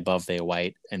always play above their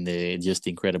weight, and they're just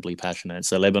incredibly passionate.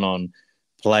 So Lebanon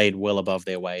played well above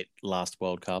their weight last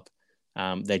World Cup.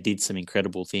 They did some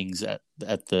incredible things at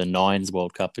the Nines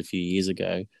World Cup a few years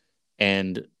ago,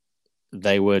 and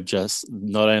they were just,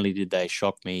 not only did they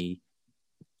shock me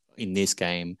in this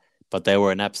game, but they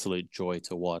were an absolute joy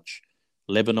to watch.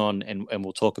 Lebanon, and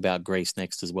we'll talk about Greece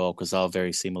next as well, because they're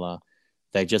very similar.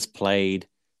 They just played.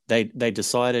 They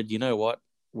decided, you know what,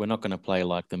 we're not going to play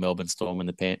like the Melbourne Storm and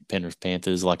the Penrith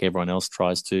Panthers like everyone else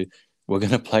tries to. We're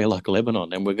going to play like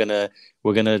Lebanon, and we're going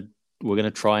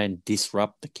to try and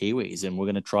disrupt the Kiwis, and we're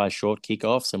going to try short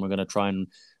kickoffs, and we're going to try and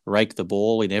rake the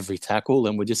ball in every tackle,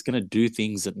 and we're just going to do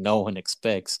things that no one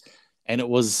expects. And it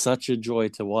was such a joy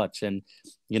to watch. And,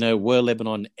 were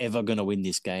Lebanon ever going to win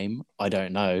this game? I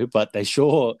don't know, but they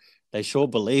sure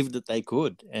believed that they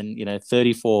could. And,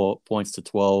 34 points to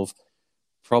 12,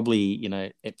 probably,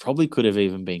 it probably could have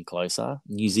even been closer.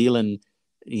 New Zealand,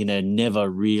 never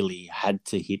really had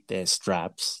to hit their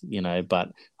straps,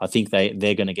 but I think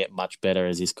they're going to get much better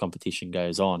as this competition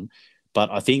goes on.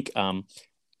 But I think, and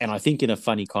I think in a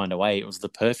funny kind of way, it was the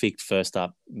perfect first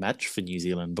up match for New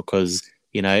Zealand because,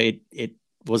 it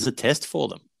was a test for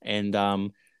them. And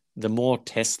the more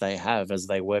tests they have as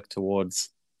they work towards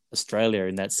Australia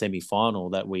in that semi-final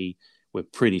that we're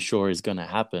pretty sure is going to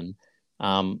happen,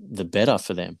 the better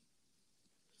for them.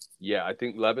 Yeah, I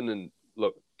think Lebanon.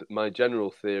 Look, my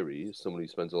general theory, as someone who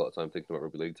spends a lot of time thinking about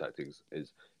rugby league tactics,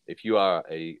 is if you are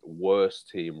a worse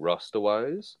team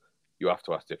roster-wise, you have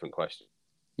to ask different questions.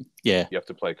 Yeah, You have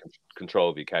to play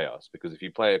control v chaos, because if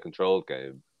you play a controlled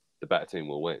game, the better team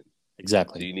will win. So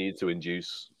exactly. you need to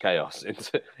induce chaos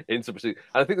into pursuit.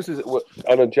 And I think this is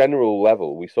on a general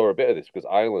level. We saw a bit of this because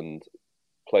Ireland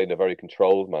played in a very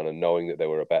controlled manner, knowing that they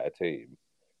were a better team.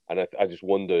 And I just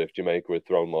wonder if Jamaica had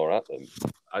thrown more at them.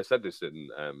 I said this in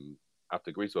after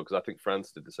Greece because I think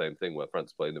France did the same thing, where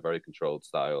France played in a very controlled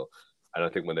style, and I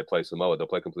think when they play Samoa, they'll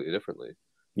play completely differently.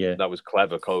 Yeah, That was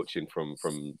clever coaching from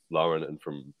Lauren and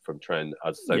from Trent,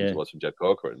 as the same as yeah. it was from Jed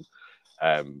Corcoran.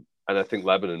 And I think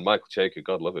Lebanon, Michael Chaker,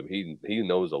 God love him, he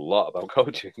knows a lot about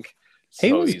coaching.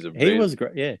 So He was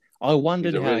great. Yeah, I he's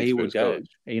wondered a how really he would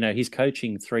experienced go. coach. He's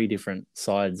coaching 3 different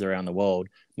sides around the world.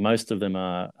 Most of them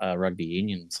are rugby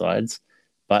union sides,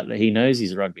 but he knows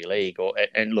his rugby league.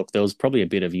 And look, there was probably a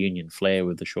bit of union flair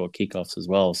with the short kickoffs as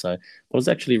well. So it was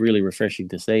actually really refreshing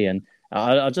to see. And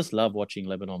I just love watching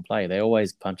Lebanon play. They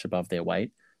always punch above their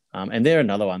weight. And they're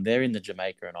another one. They're in the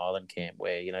Jamaica and Ireland camp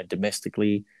where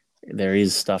domestically there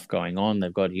is stuff going on.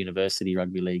 They've got university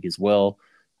rugby league as well.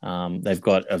 They've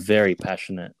got a very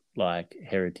passionate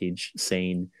heritage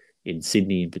scene in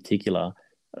Sydney in particular.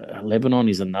 Lebanon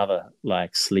is another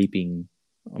sleeping.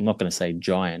 I'm not going to say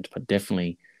giant, but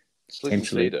definitely Sleeping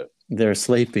potentially Cedar. they're a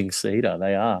sleeping cedar.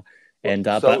 They are, and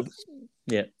So but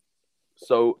yeah.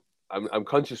 So I'm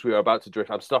conscious we are about to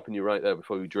drift. I'm stopping you right there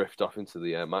before we drift off into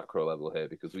the macro level here,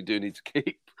 because we do need to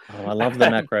keep. Oh, I love the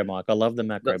macro, Mike. I love the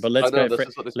macro. But I let's know go. that's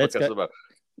just what this Let's podcast is go. about.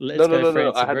 Let's No, no, go no, no,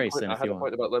 no. France and Greece I then, if had you a want.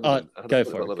 point about Oh, Lebanon. I had a go point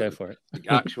for about it. Lebanon. Go for it.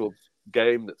 The actual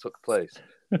game that took place.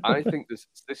 I think this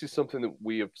is something that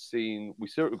we have seen. We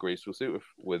see it with Greece. We'll see it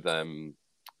with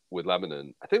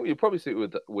Lebanon. I think we'll probably see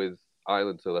it with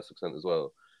Ireland to a lesser extent as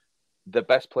well. The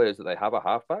best players that they have are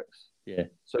halfbacks. Yeah,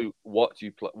 So what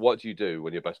do you do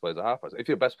when your best players are halfbacks? If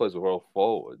your best players are all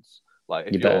forwards, like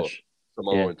if you you're bash.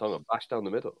 Samoa Yeah, and Tonga, bash down the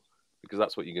middle, because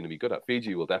that's what you're going to be good at.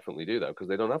 Fiji will definitely do that because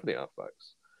they don't have any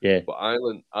halfbacks. yeah. But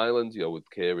Ireland, with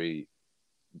Kiri,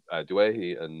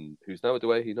 Duehi, and who's now a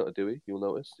Duehi, not a Dewey. You'll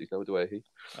notice he's now a Duehi.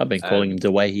 I've been calling him Um,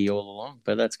 Dewey all along,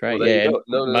 but that's well, great. there you Yeah, and go.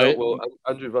 No, no, no. Well,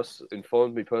 Andrew Voss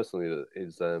informed me personally that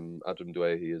his Adam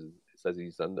Duehi says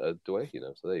he's under Duehi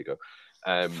now. So there you go.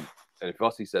 And if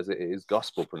Vossi says it, it is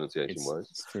gospel pronunciation wise.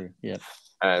 it's true. Yeah,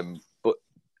 But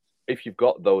if you've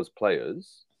got those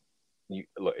players,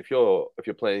 if you're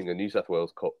playing a New South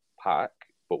Wales Cup pack,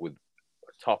 but with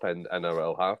top end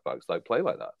NRL halfbacks, play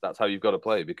like that. That's how you've got to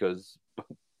play, because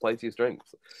play to your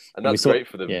strengths, and that's great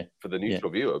for the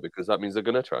neutral viewer, because that means they're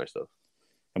going to try stuff.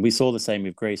 And we saw the same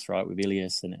with Greece, right, with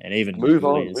Ilias and even Move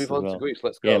Julius move as on well. to Greece.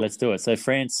 Let's go. Yeah, let's do it. So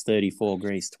France 34,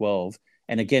 Greece 12.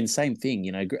 And again, same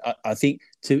thing. I think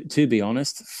to be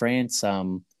honest, France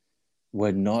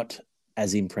were not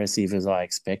as impressive as I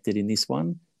expected in this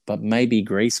one, but maybe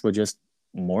Greece were just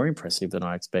more impressive than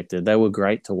I expected. They were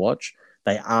great to watch.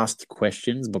 They asked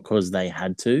questions because they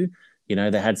had to.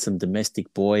 They had some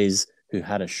domestic boys who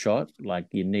had a shot, like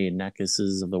your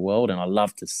Neonakises of the world, and I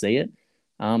love to see it.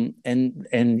 And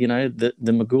the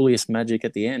Magulius magic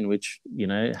at the end, which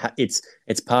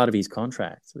it's part of his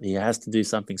contract. He has to do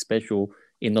something special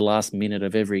in the last minute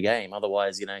of every game,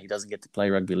 otherwise he doesn't get to play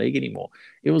rugby league anymore.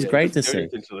 It was great to see.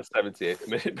 Until the 78th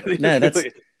minute. But No,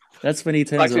 that's when he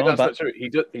turns it on. That's But not true.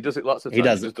 He does it lots of times. he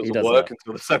does It it. just He doesn't does work that.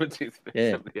 until the 17th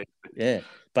minute. Yeah, yeah.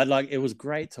 But it was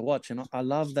great to watch, and I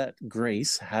love that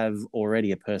Greece have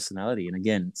already a personality. And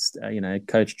again,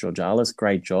 Coach Georgalis,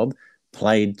 great job.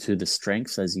 Played to the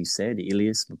strengths, as you said,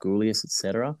 Ilias, Magulius,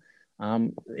 etc.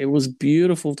 It was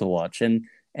beautiful to watch, and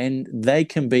they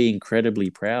can be incredibly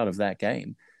proud of that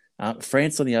game.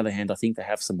 France, on the other hand, I think they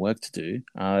have some work to do.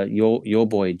 Your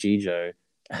boy Gijo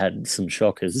had some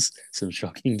shockers, some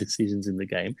shocking decisions in the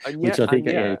game, which I think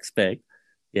you expect.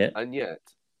 Yeah, and yet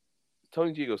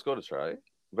Tony Gigo scored a try.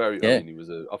 I mean, he was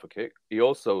off a kick. He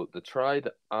also, the try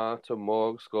that Artur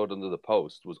Morg scored under the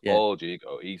post was all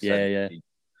Gigo.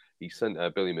 He sent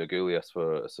Billy Magulias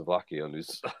for Savlaki on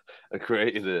his and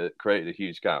created a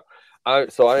huge gap.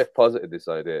 So I have posited this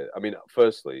idea. I mean,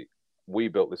 firstly, we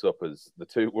built this up as the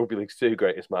two Rugby League's two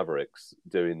greatest mavericks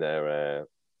doing their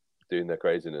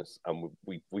craziness, and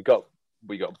we got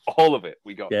all of it.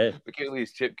 We got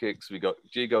Magulias chip kicks. We got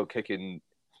Gigo kicking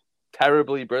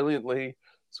terribly, brilliantly,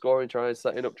 scoring tries,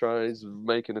 setting up tries,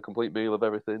 making a complete meal of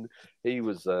everything. He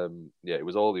was, it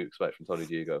was all you expect from Tony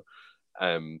Gigo.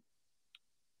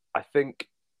 I think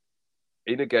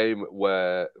in a game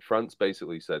where France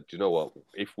basically said, "Do you know what?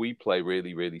 If we play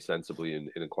really, really sensibly in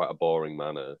a quite a boring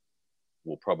manner,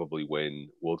 we'll probably win.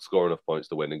 We'll score enough points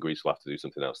to win, and Greece will have to do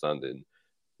something outstanding,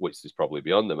 which is probably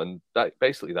beyond them." And that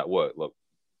basically that worked. Look,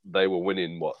 they were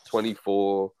winning what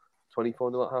 24-0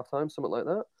 at halftime, something like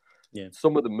that. Yeah.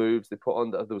 Some of the moves they put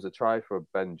on, there was a try for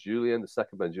Ben Julian. The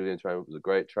second Ben Julian try was a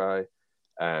great try.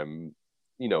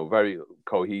 Very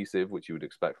cohesive, which you would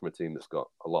expect from a team that's got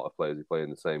a lot of players who play in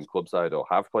the same club side or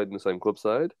have played in the same club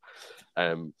side.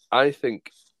 I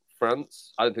think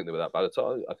France, I don't think they were that bad at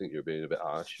all. I think you're being a bit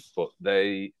harsh, but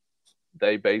they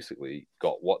basically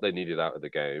got what they needed out of the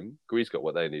game. Greece got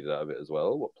what they needed out of it as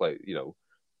well.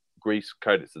 Greece,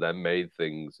 credit to them,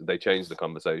 they changed the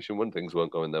conversation when things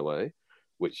weren't going their way,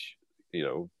 which,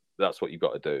 that's what you've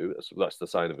got to do. That's the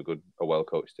sign of a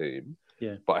well-coached team.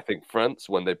 Yeah. But I think France,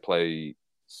 when they play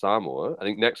Samoa, I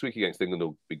think next week against England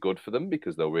will be good for them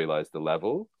because they'll realise the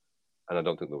level. And I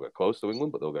don't think they'll get close to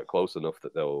England, but they'll get close enough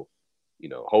that they'll,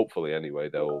 hopefully anyway,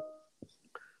 they'll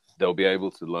be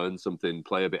able to learn something,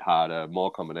 play a bit harder,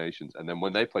 more combinations. And then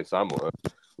when they play Samoa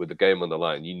with the game on the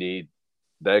line,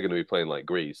 they're going to be playing like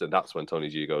Greece. And that's when Tony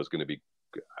Gigo is going to be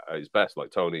at his best.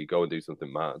 Like, Tony, go and do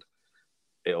something mad.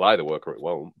 It'll either work or it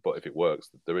won't. But if it works,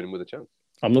 they're in with a chance.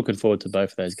 I'm looking forward to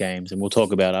both of those games, and we'll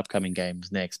talk about upcoming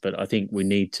games next. But I think we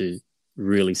need to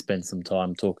really spend some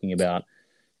time talking about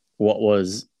what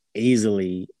was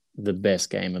easily the best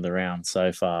game of the round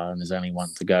so far, and there's only one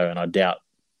to go. And I doubt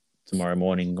tomorrow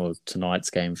morning or tonight's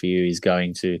game for you is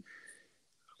going to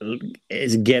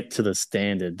get to the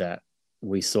standard that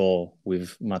we saw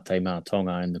with Mate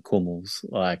Tonga and the Kummels.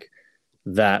 Like,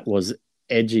 that was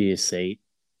edgy as seat.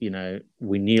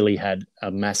 We nearly had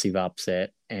a massive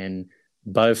upset, and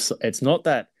both. It's not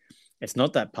that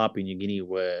Papua New Guinea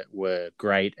were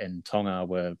great and Tonga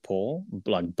were poor.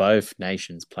 Like, both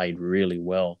nations played really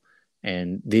well,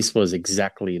 and this was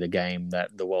exactly the game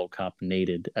that the World Cup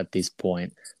needed at this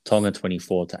point. Tonga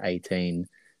 24-18,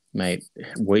 mate.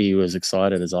 Were you as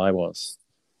excited as I was?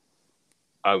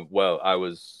 Well, I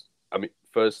was. I mean,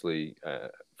 firstly,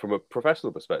 from a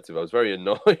professional perspective, I was very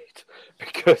annoyed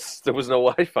because there was no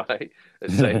Wi-Fi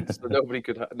at Saints, so nobody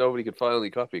could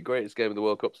finally copy. Greatest game of the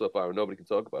World Cup so far, and nobody could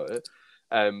talk about it.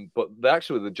 But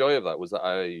the joy of that was that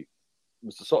I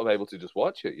was sort of able to just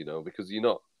watch it, because you're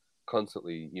not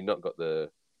got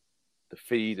the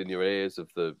feed in your ears of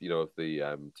the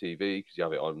TV, because you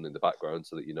have it on in the background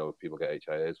so that if people get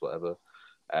HIAs, whatever.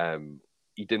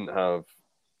 You didn't have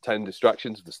 10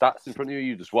 distractions of the stats in front of you.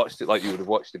 You just watched it like you would have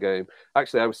watched the game.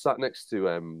 Actually, I was sat next to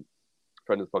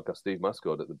friend of the podcast, Steve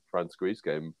Mascord, at the France-Greece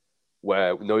game,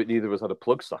 where neither of us had a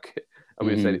plug socket, and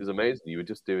we were saying it was amazing. You were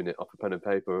just doing it off a pen and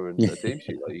paper and a team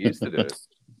sheet like you used to do it.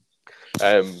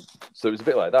 So it was a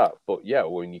bit like that. But yeah,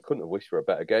 when you couldn't have wished for a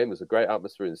better game. There's a great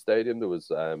atmosphere in the stadium. There was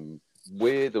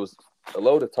there was a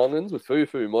load of Tongans with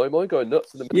Fufu Moi Moi going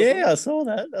nuts in the middle. Yeah, I saw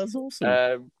that. That was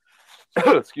awesome.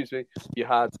 Excuse me. You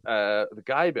had the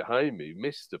guy behind me,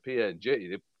 Mr. PNG,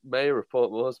 the mayor of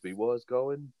Port Moresby, was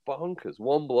going bonkers.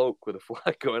 One bloke with a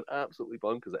flag going absolutely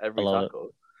bonkers at every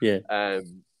tackle. Yeah.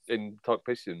 In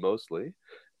Tokpishin mostly.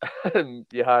 And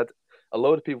you had a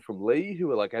load of people from Lee who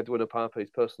were like Edwin Apape's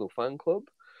personal fan club.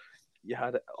 You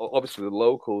had obviously the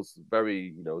locals,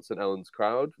 very St Helens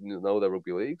crowd, know their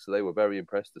rugby league, so they were very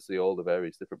impressed to see all the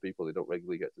various different people they don't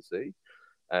regularly get to see.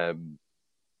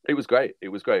 It was great.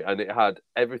 And it had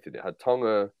everything. It had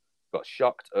Tonga got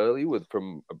shocked early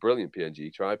from a brilliant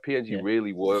PNG try. PNG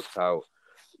really worked out,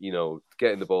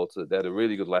 getting the ball to. They had a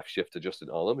really good left shift to Justin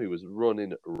Olam, who was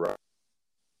running around.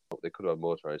 They could have had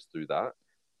more tries through that.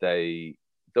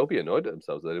 They'll be annoyed at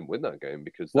themselves they didn't win that game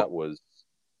because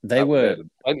they were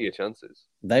plenty of chances.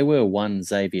 They were one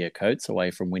Xavier Coates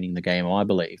away from winning the game, I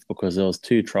believe, because there was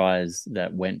 2 tries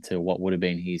that went to what would have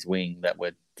been his wing that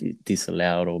were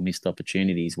disallowed or missed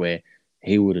opportunities where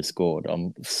he would have scored.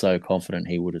 I'm so confident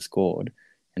he would have scored,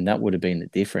 and that would have been the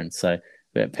difference. So,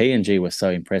 but PNG was so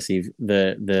impressive.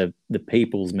 The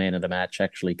people's man of the match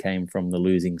actually came from the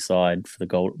losing side for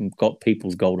got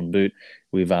people's golden boot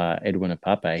with Edwin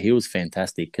Apape. He was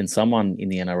fantastic. Can someone in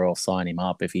the NRL sign him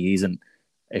up if he isn't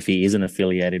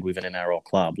affiliated with an NRL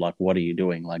club? Like, what are you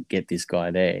doing? Like, get this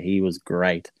guy there. He was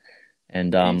great.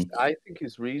 And I think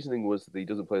his reasoning was that he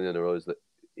doesn't play in the NRL is that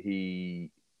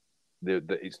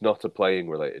it's not a playing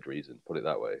related reason. Put it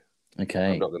that way.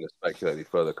 Okay. I'm not going to speculate any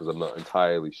further because I'm not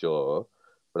entirely sure,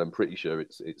 but I'm pretty sure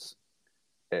it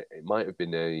might have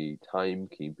been a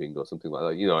timekeeping or something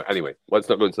like that. Anyway, let's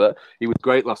not go into that. He was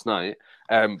great last night.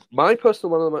 My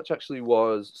personal one of the match actually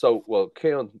was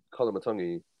Keon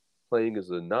Kolamatangi playing as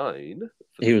a 9.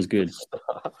 He was good.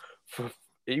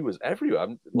 he was everywhere.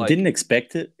 Didn't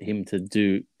expect him to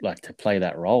do to play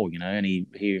that role, and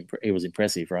he was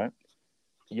impressive, right?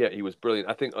 Yeah, he was brilliant.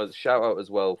 I think a shout out as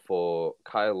well for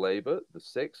Kyle Labor, the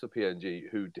six for PNG,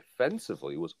 who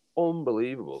defensively was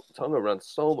unbelievable. Tonga ran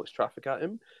so much traffic at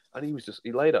him, and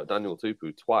he laid out Daniel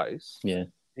Tupu twice. Yeah.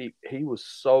 He was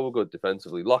so good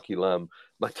defensively. Lockie Lamb,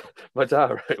 my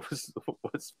dad right, was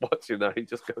watching that. He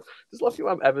just goes, "Does Lockie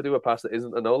Lamb ever do a pass that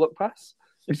isn't a no look pass?"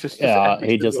 It's just he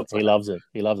loves it.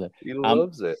 He loves it. He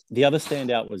loves it. The other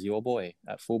standout was your boy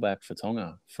at fullback for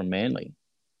Tonga from Manly.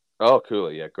 Oh,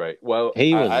 cool. Yeah, great. Well,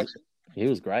 he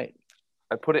was great.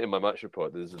 I put it in my match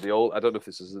report. There's the old. I don't know if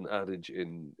this is an adage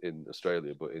in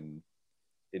Australia, but in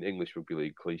English rugby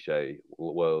league cliche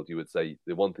world, you would say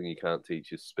the one thing you can't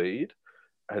teach is speed,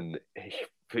 and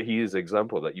he is an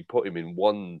example of that. You put him in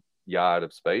 1 yard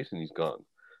of space and he's gone.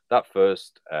 That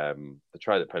first the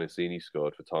try that Penasini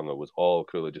scored for Tonga was all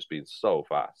Kula just being so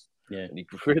fast. Yeah, and you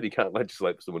really can't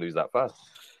legislate for someone who's that fast.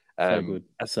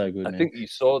 So good. I think you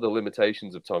saw the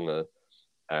limitations of Tonga.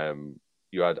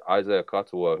 You had Isaiah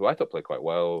Katoa, who I thought played quite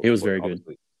well. He was very good.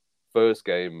 First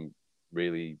game,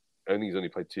 really, he's only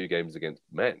played 2 games against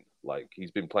men. He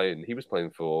was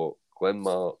playing for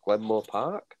Glenmore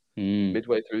Park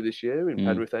midway through this year in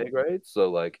Penrith A grade.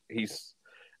 So he's,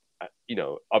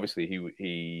 obviously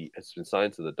he has been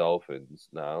signed to the Dolphins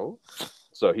now.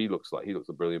 So he looks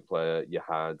a brilliant player. You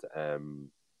had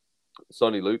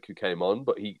Sonny Luke, who came on,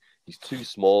 but he's too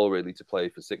small really to play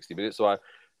for 60 minutes. So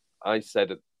I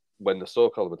said when I saw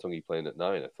Kolomatungi playing at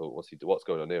 9, I thought, what's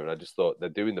going on here? And I just thought they're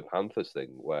doing the Panthers thing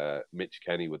where Mitch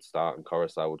Kenny would start and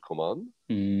Coruscant would come on.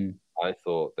 I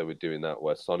thought they were doing that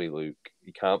where Sonny Luke,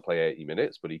 he can't play 80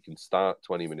 minutes, but he can start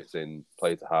 20 minutes in,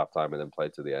 play to halftime, and then play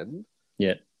to the end.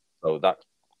 Yeah. So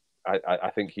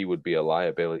I think he would be a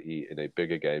liability in a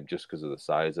bigger game just because of the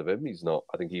size of him. He's not.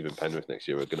 I think even Penrith next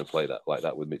year are going to play that like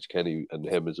that with Mitch Kenny and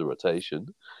him as a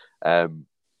rotation.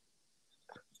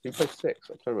 Who plays 6?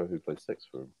 I'm trying to remember who plays 6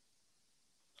 for him.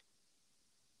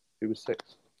 Who was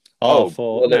 6? For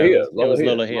Lolohea. It was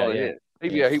Lolohea.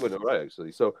 Yeah, he went all right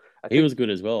actually. So he was good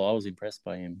as well. I was impressed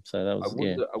by him. So that was.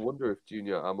 I wonder if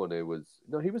Junior Amone was.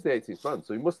 No, he was the 18th man.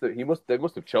 So they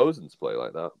must have chosen to play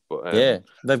like that. But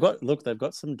they've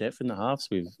got some depth in the halves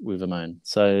with Amon.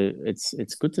 So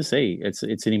it's good to see.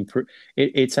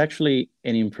 It's actually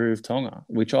an improved Tonga,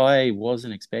 which I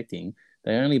wasn't expecting.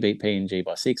 They only beat PNG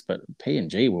by 6, but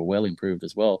PNG were well improved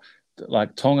as well.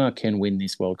 Tonga can win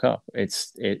this World Cup.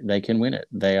 They can win it.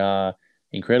 They are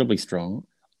incredibly strong.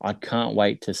 I can't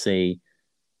wait to see,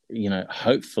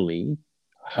 hopefully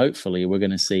we're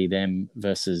going to see them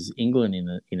versus England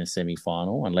in a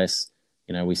semi-final, unless,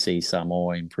 we see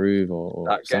Samoa improve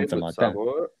or something like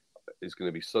Samoa is going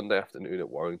to be Sunday afternoon at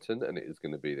Warrington, and it is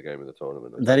going to be the game of the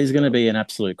tournament. That is going to be an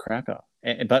absolute cracker.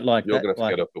 But you're going to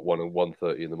have to get up at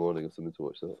 1:30 in the morning or something to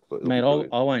watch that. But mate,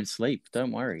 I won't sleep.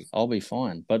 Don't worry, I'll be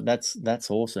fine. But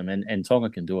that's awesome, and Tonga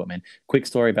can do it, man. Quick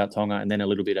story about Tonga, and then a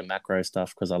little bit of macro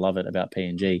stuff because I love it about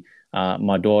PNG.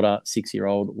 My daughter,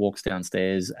 6-year-old, walks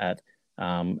downstairs at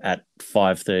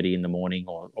 5:30 in the morning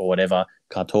or whatever.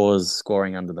 Katoa's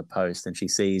scoring under the post, and she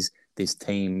sees this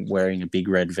team wearing a big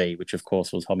red V, which of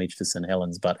course was homage to St.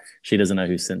 Helens, but she doesn't know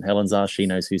who St. Helens are. She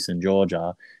knows who St. George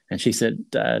are. And she said,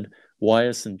 Dad, why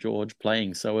is St. George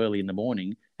playing so early in the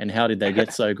morning? And how did they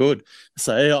get so good?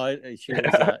 So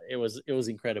it was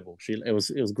incredible. It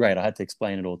was great. I had to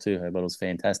explain it all to her, but it was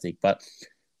fantastic. But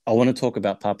I want to talk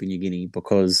about Papua New Guinea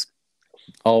because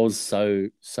I was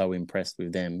so impressed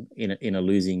with them in a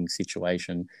losing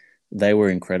situation. They were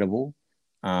incredible.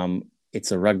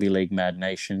 It's a rugby league mad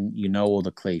nation. You know all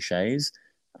the cliches,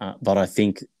 but I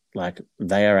think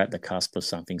they are at the cusp of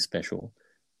something special.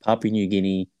 Papua New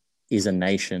Guinea is a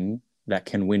nation that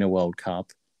can win a World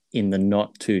Cup in the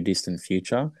not too distant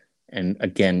future. And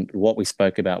again, what we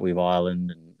spoke about with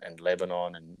Ireland and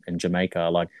Lebanon and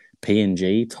Jamaica,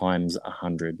 PNG times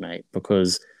 100, mate,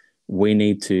 because we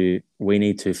need to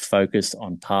focus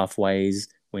on pathways.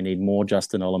 We need more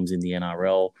Justin Ollams in the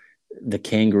NRL. The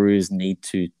Kangaroos need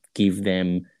to give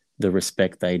them the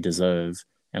respect they deserve.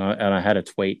 And I had a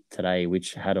tweet today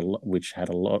which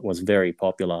was very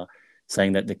popular,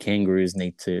 saying that the Kangaroos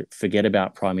need to forget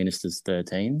about Prime Minister's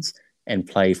 13s and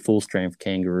play full strength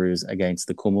Kangaroos against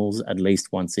the Kumals at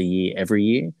least once a year, every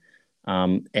year.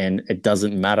 And it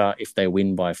doesn't matter if they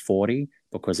win by 40,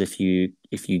 because if you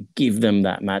give them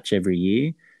that match every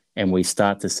year and we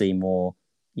start to see more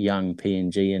young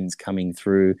PNGians coming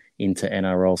through into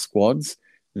NRL squads,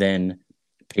 then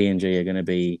PNG are going to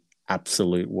be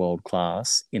absolute world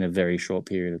class in a very short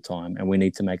period of time. And we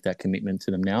need to make that commitment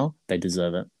to them now. They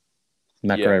deserve it.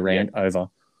 Macro rant over.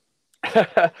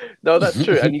 No, that's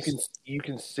true, and you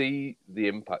can see the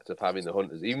impact of having the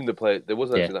hunters. Even the play, there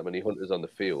wasn't Yeah, actually that many hunters on the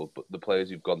field, but the players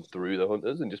who've gone through the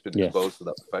hunters and just been yeah, exposed to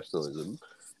that professionalism.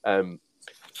 Um,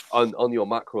 on your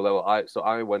macro level,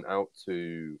 I went out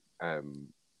to on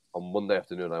Monday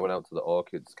afternoon. I went out to the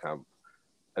Orchids camp,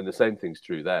 and the same thing's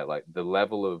true there. Like the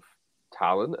level of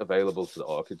talent available to the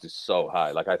Orchids is so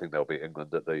high. Like I think they'll beat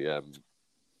England at the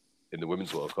in the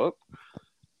Women's World Cup.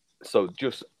 So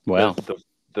just wow,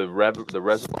 the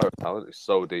reservoir of talent is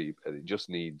so deep, and it just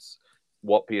needs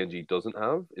what PNG doesn't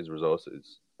have is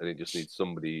resources, and it just needs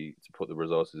somebody to put the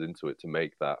resources into it to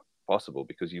make that possible.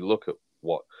 Because you look at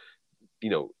what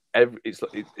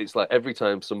it's like every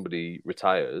time somebody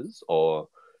retires or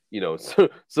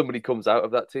somebody comes out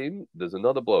of that team, there's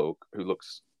another bloke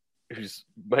whose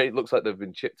mate looks like they've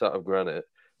been chipped out of granite,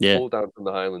 yeah, pulled down from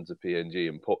the Highlands of PNG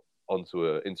and put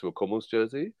into a Cummels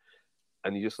jersey,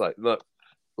 and you're just like, look,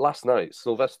 last night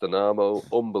Sylvester Namo,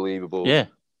 unbelievable. yeah.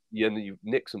 Yeah, and you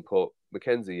Nixon put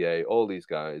Mackenzie Ye, all these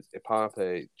guys,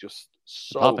 Ipape, just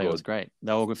so Pape was good. great.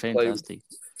 They all were Play, fantastic.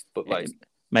 but like,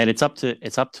 Mate, it's up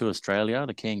to Australia,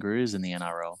 the Kangaroos, and the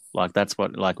NRL. Like that's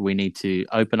what we need to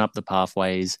open up the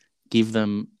pathways, give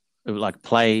them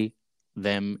play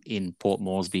them in Port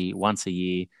Moresby once a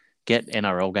year, get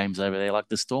NRL games over there. Like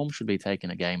the Storm should be taking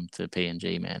a game to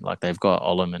PNG, man. Like they've got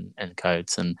Olam and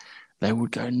Coates, and they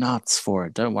would go nuts for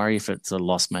it. Don't worry if it's a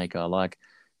loss maker. Like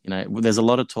there's a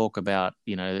lot of talk about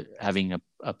having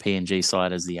a PNG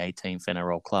side as the 18th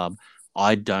NRL club.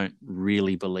 I don't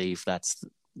really believe that's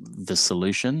the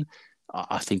solution.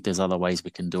 I think there's other ways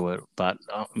we can do it, but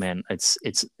man,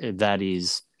 that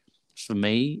is for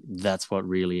me. That's what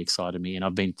really excited me, and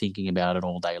I've been thinking about it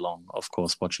all day long. Of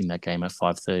course, watching that game at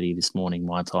 5:30 this morning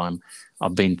my time,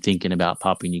 I've been thinking about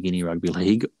Papua New Guinea Rugby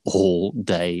League all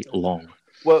day long.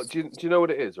 well, do you know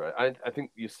what it is, right? I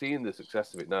think you're seeing the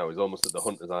success of it now is almost that the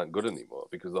Hunters aren't good anymore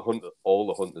because all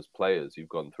the Hunters players who've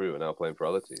gone through are now playing for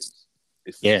other teams.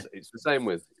 Yeah, It's the same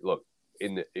with look.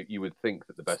 You would think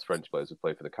that the best French players would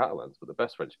play for the Catalans, but the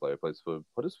best French player plays for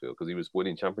Huddersfield because he was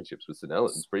winning championships with St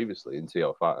Helens previously in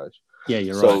TR5. yeah,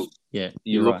 you're So right. Yeah,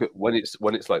 you you're look right. at when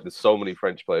it's like there's so many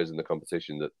French players in the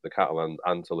competition that the Catalans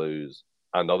and Toulouse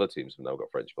and other teams have now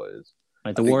got French players.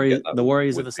 Like I think you get that The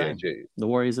Warriors are with the same. PNG. The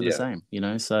Warriors are the Yeah,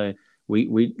 same. So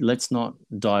we let's not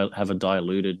have a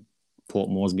diluted Port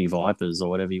Moresby Vipers or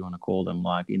whatever you want to call them,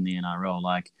 like in the NRL.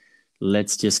 Like,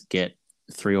 let's just get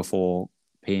 3 or 4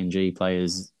 PNG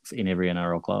players in every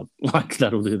NRL club. Like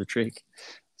that'll do the trick.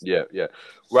 yeah.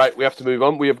 Right, we have to move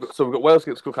on. We've got Wales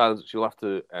against Cook Islands, which you'll have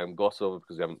to gloss over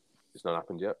because it's not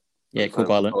happened yet. Yeah, At the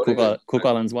time of recording. Cook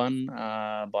Islands won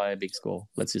by a big score.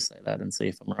 Let's just say that and see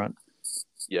if I'm right.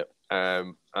 Yep.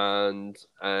 So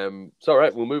all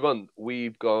right, we'll move on.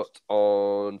 We've got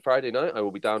on Friday night. I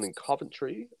will be down in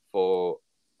Coventry for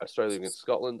Australia against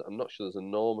Scotland. I'm not sure there's an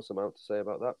enormous amount to say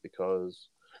about that because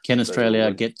Can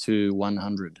Australia get to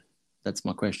 100? That's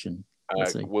my question.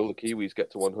 Let's see. will the Kiwis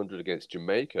get to 100 against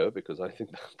Jamaica? Because I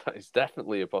think that is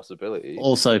definitely a possibility.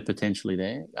 Also potentially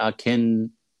there.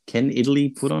 Can Italy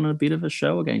put on a bit of a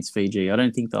show against Fiji? I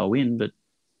don't think they'll win, but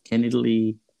can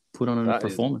Italy put on a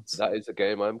performance? That is a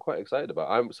game I'm quite excited about.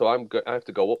 I have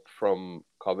to go up from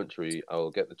Coventry.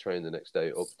 I'll get the train the next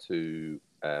day up to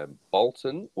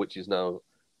Bolton, which is now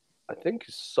I think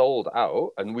is sold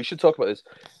out. And we should talk about this.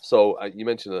 So you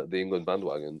mentioned the England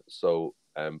bandwagon. So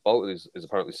Bolton is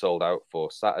apparently sold out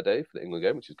for Saturday for the England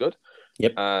game, which is good.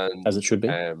 Yep, and as it should be.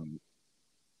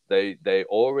 They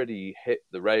already hit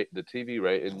the TV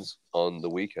ratings on the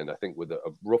weekend. I think with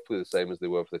roughly the same as they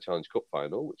were for the Challenge Cup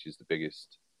final, which is the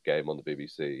biggest game on the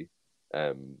BBC.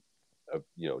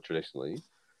 Traditionally,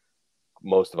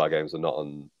 most of our games are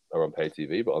on pay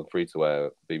TV, but on free to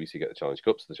air, BBC get the Challenge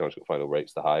Cup, so the Challenge Cup final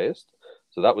rates the highest.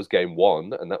 So that was game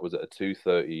 1, and that was at a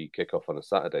 2:30 kickoff on a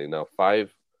Saturday. Now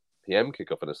 5 p.m.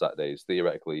 kickoff on a Saturday is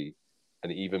theoretically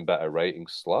an even better rating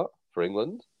slot for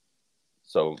England.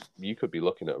 So you could be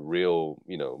looking at a real,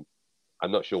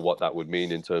 I'm not sure what that would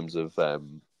mean in terms of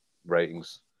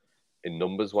ratings in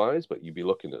numbers wise, but you'd be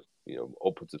looking at,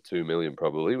 upwards of 2 million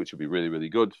probably, which would be really, really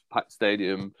good. Packed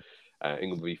stadium.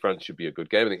 England v France should be a good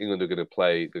game. I think England are going to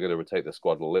play. They're going to rotate their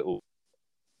squad a little.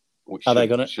 Are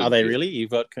they really?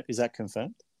 Is that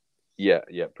confirmed? Yeah,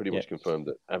 pretty much confirmed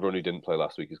that everyone who didn't play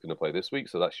last week is going to play this week,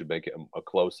 so that should make it a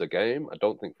closer game. I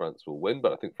don't think France will win,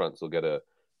 but I think France will get a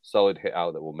solid hit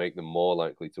out that will make them more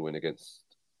likely to win against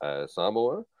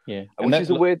Samoa. Yeah, which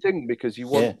is a weird thing because you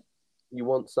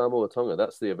want Samoa Tonga.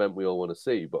 That's the event we all want to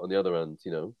see, but on the other hand,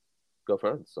 Go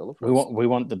France. I love We France.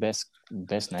 want the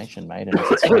best nation, mate. And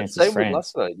if it's France, it's Same with France.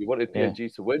 last night. You wanted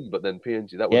PNG to win, but then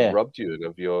PNG that would have Yeah, robbed you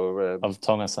of your of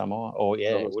Tonga Samoa, or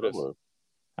it would have.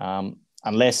 Samoa.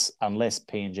 Unless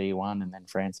PNG won and then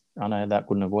France. I know that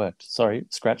wouldn't have worked. Sorry,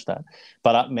 scratch that.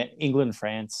 But England,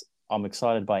 France, I'm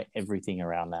excited by everything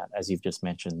around that, as you've just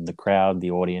mentioned. The crowd, the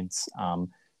audience.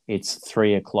 It's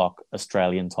 3:00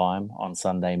 Australian time on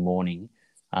Sunday morning.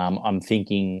 I'm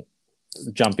thinking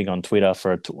jumping on Twitter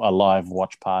for a live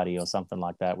watch party or something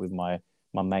like that with my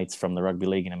mates from the Rugby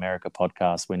League in America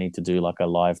podcast. We need to do like a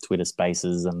live Twitter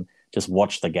Spaces and just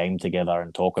watch the game together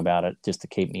and talk about it just to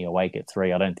keep me awake at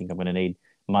 3. I don't think I'm going to need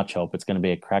much help. It's going to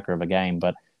be a cracker of a game,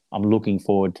 but I'm looking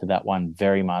forward to that one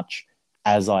very much,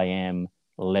 as I am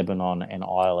Lebanon and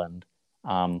Ireland.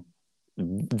 I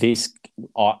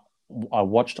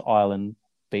watched Ireland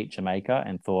beat Jamaica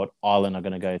and thought Ireland are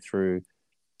going to go through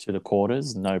to the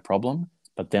quarters, no problem.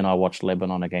 But then I watched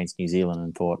Lebanon against New Zealand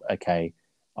and thought, okay,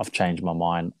 I've changed my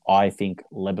mind. I think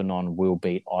Lebanon will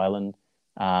beat Ireland.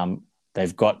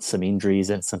 They've got some injuries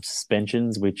and some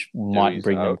suspensions, which might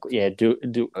bring them. Yeah,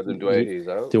 Doueihi's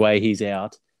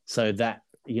out. So that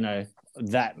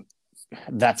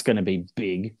that's going to be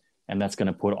big, and that's going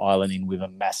to put Ireland in with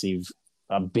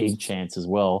a big chance as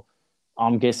well.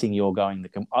 I'm guessing you're going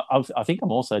I think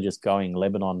I'm also just going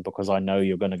Lebanon because I know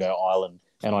you're going to go Ireland,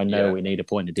 and I know we need a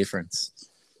point of difference.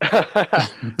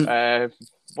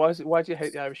 Why do you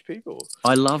hate the Irish people?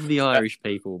 I love the Irish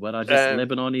people, but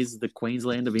Lebanon is the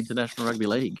Queensland of International Rugby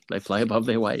League. They play above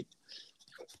their weight.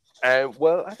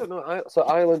 Well, I don't know. So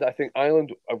Ireland, I think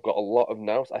Ireland have got a lot of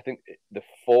nous. I think the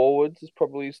forwards is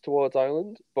probably towards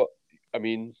Ireland, but I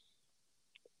mean,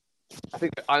 I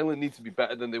think Ireland need to be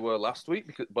better than they were last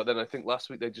week. But then I think last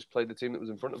week they just played the team that was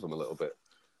in front of them a little bit.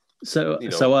 So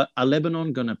are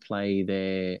Lebanon going to play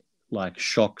their like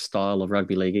shock style of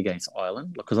rugby league against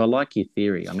Ireland? Because I like your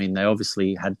theory. I mean, they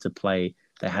obviously had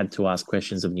to ask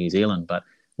questions of New Zealand, but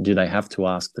do they have to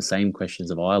ask the same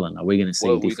questions of Ireland? Are we going to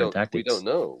see different tactics?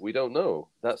 We don't know.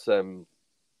 That's I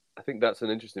think that's an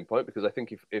interesting point, because I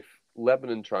think if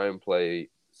Lebanon try and play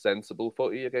sensible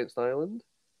footy against Ireland,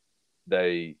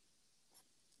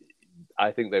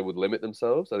 I think they would limit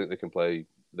themselves. I think they can play.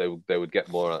 They would get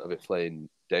more out of it playing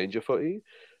danger footy,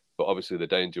 but obviously the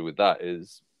danger with that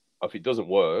is if it doesn't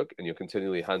work and you're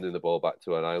continually handing the ball back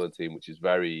to an Ireland team which is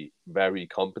very, very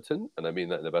competent, and I mean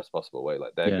that in the best possible way.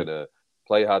 Like they're gonna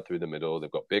play hard through the middle. They've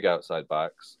got big outside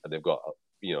backs, and they've got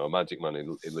a magic man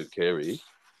in Luke Keary,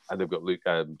 and they've got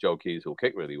Joe Keys who'll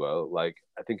kick really well. Like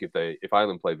I think if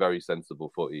Ireland play very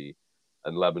sensible footy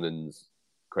and Lebanon's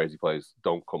crazy plays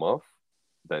don't come off,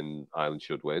 then Ireland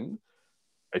should win.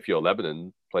 If you're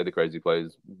Lebanon, play the crazy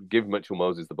plays, give Mitchell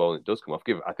Moses the ball and it does come off.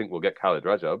 I think we'll get Khalid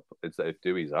Rajab instead if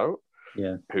Dewey's out.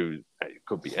 Yeah. Who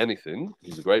could be anything.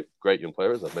 He's a great young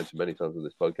player, as I've mentioned many times on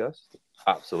this podcast.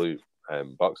 Absolute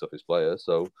box office player.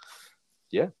 So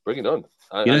yeah, bring it on.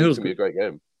 I think it's gonna be a great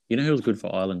game. You know who was good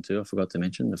for Ireland too? I forgot to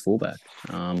mention the fullback.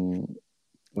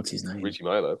 What's his name? Richie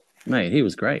Milo. Mate, he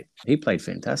was great. He played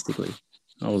fantastically.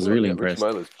 I was really impressed.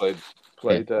 Richie Milo's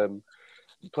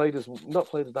not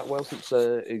played that well since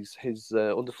his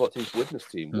under 14s Widnes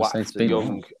team. Whacked a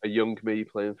young me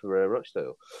playing for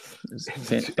Rochdale.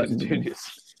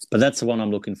 But that's the one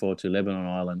I'm looking forward to. Lebanon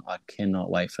Ireland. I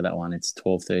cannot wait for that one. It's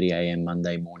 12:30 a.m.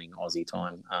 Monday morning Aussie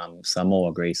time.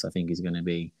 Samoa Greece, I think, is going to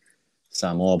be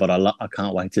Samoa. But I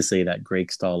can't wait to see that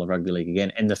Greek style of rugby league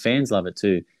again, and the fans love it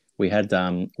too. We had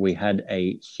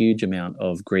a huge amount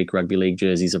of Greek rugby league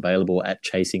jerseys available at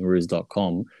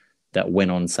chasingroos.com. that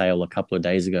went on sale a couple of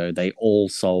days ago. They all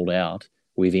sold out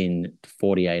within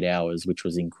 48 hours, which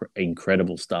was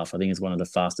incredible stuff. I think it's one of the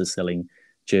fastest selling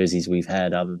jerseys we've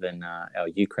had, other than our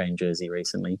Ukraine jersey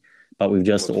recently. But we've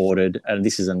just ordered, and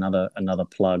this is another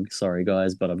plug. Sorry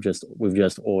guys, but we've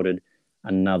just ordered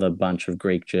another bunch of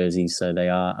Greek jerseys, so they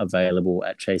are available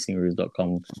at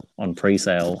chasingroos.com on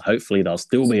pre-sale. Hopefully they'll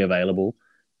still be available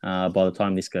by the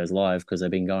time this goes live, because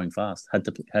they've been going fast. Had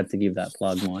to give that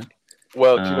plug, Mike.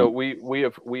 Well, we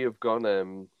have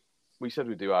gone. We said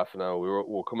we'd do half an hour.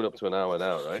 We're coming up to an hour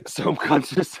now, right? So I'm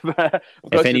conscious of that.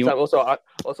 Also, I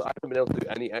haven't been able to do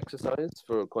any exercise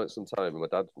for quite some time, and my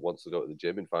dad wants to go to the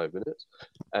gym in 5 minutes,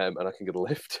 and I can get a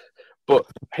lift. But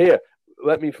here,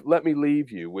 let me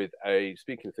leave you with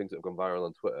speaking of things that have gone viral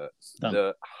on Twitter,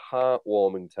 the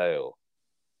heartwarming tale.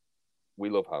 We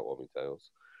love heartwarming tales.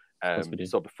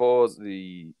 So before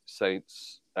the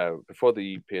Saints, before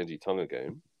the PNG Tonga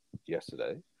game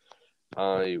yesterday,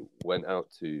 I went out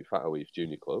to Fataweef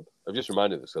Junior Club. I've just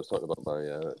reminded this, I was talking about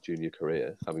my junior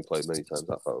career, having played many times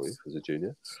at Fataweef as a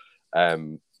junior,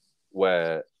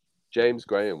 where James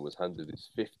Graham was handed his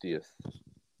 50th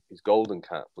his golden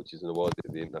cap, which is an award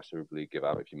that the International Rugby League give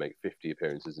out if you make 50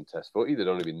 appearances in Test footy. There'd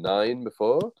only been 9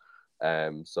 before.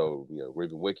 So,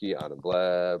 Reuben Wiki, Adam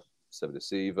Blair, Seven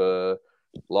Deceiver,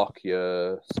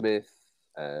 Lockyer, Smith,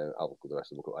 I'll look at the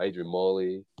rest of them. Adrian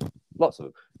Morley, lots of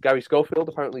them. Gary Schofield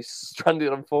apparently stranded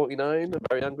on 49 and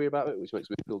very angry about it, which makes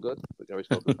me feel good. But Gary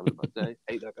Schofield having a bad day.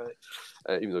 Hate that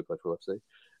guy, even though he played for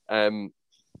FC.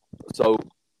 So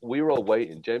we were all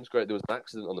waiting. James Graham, there was an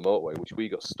accident on the motorway which we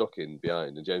got stuck in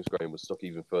behind, and James Graham was stuck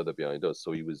even further behind us.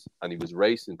 So he was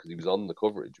racing because he was on the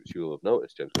coverage, which you will have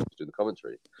noticed. James Graham was doing the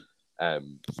commentary.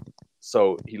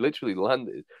 So he literally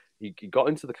landed. He got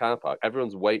into the car park.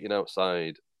 Everyone's waiting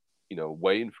outside,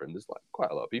 waiting for him. There's like quite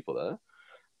a lot of people there.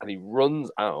 And he runs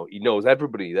out. He knows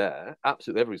everybody there.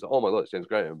 Absolutely everybody's like, oh my God, it's James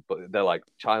Graham. But they're like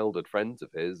childhood friends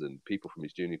of his and people from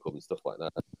his junior club and stuff like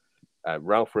that.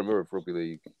 Ralph Rimmer of Rugby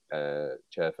League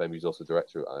Chair Fame, who's also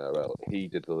director at IRL, he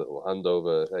did the little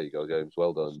handover. There you go, James,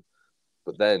 well done.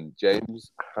 But then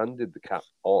James handed the cap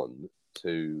on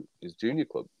to his junior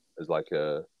club as like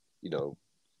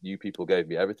you people gave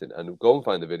me everything. And go and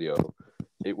find the video.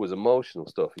 It was emotional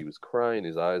stuff. He was crying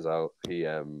his eyes out. He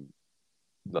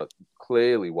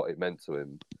clearly what it meant to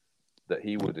him that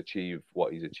he would achieve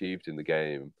what he's achieved in the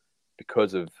game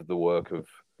because of the work of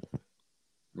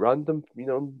random,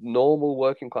 normal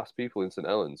working class people in St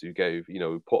Helens who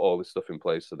who put all this stuff in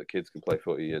place so that kids can play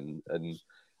footy. And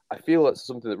I feel that's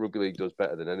something that Rugby League does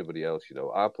better than anybody else.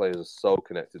 Our players are so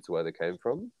connected to where they came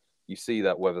from. You see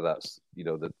that whether that's,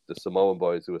 the Samoan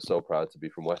boys who are so proud to be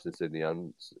from Western Sydney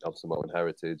and of Samoan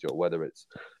heritage, or whether it's,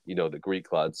 the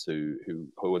Greek lads who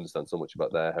understand so much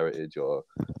about their heritage, or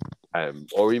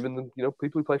even the,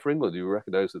 people who play for England who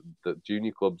recognise that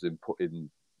junior clubs in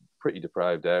pretty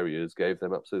deprived areas gave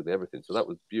them absolutely everything. So that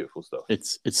was beautiful stuff.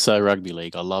 It's so rugby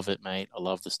league. I love it, mate. I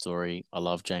love the story. I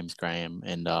love James Graham.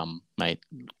 And mate,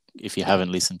 if you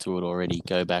haven't listened to it already,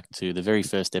 go back to the very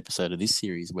first episode of this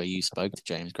series where you spoke to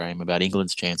James Graham about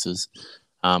England's chances.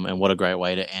 And what a great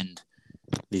way to end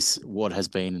what has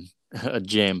been a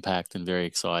jam-packed and very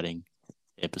exciting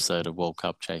episode of World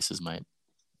Cup Chasers, mate.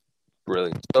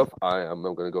 Brilliant stuff. I am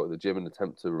now going to go to the gym and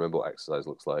attempt to remember what exercise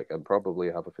looks like and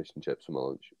probably have a fish and chips for my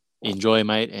lunch. Enjoy,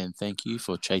 mate, and thank you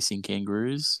for chasing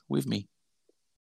kangaroos with me.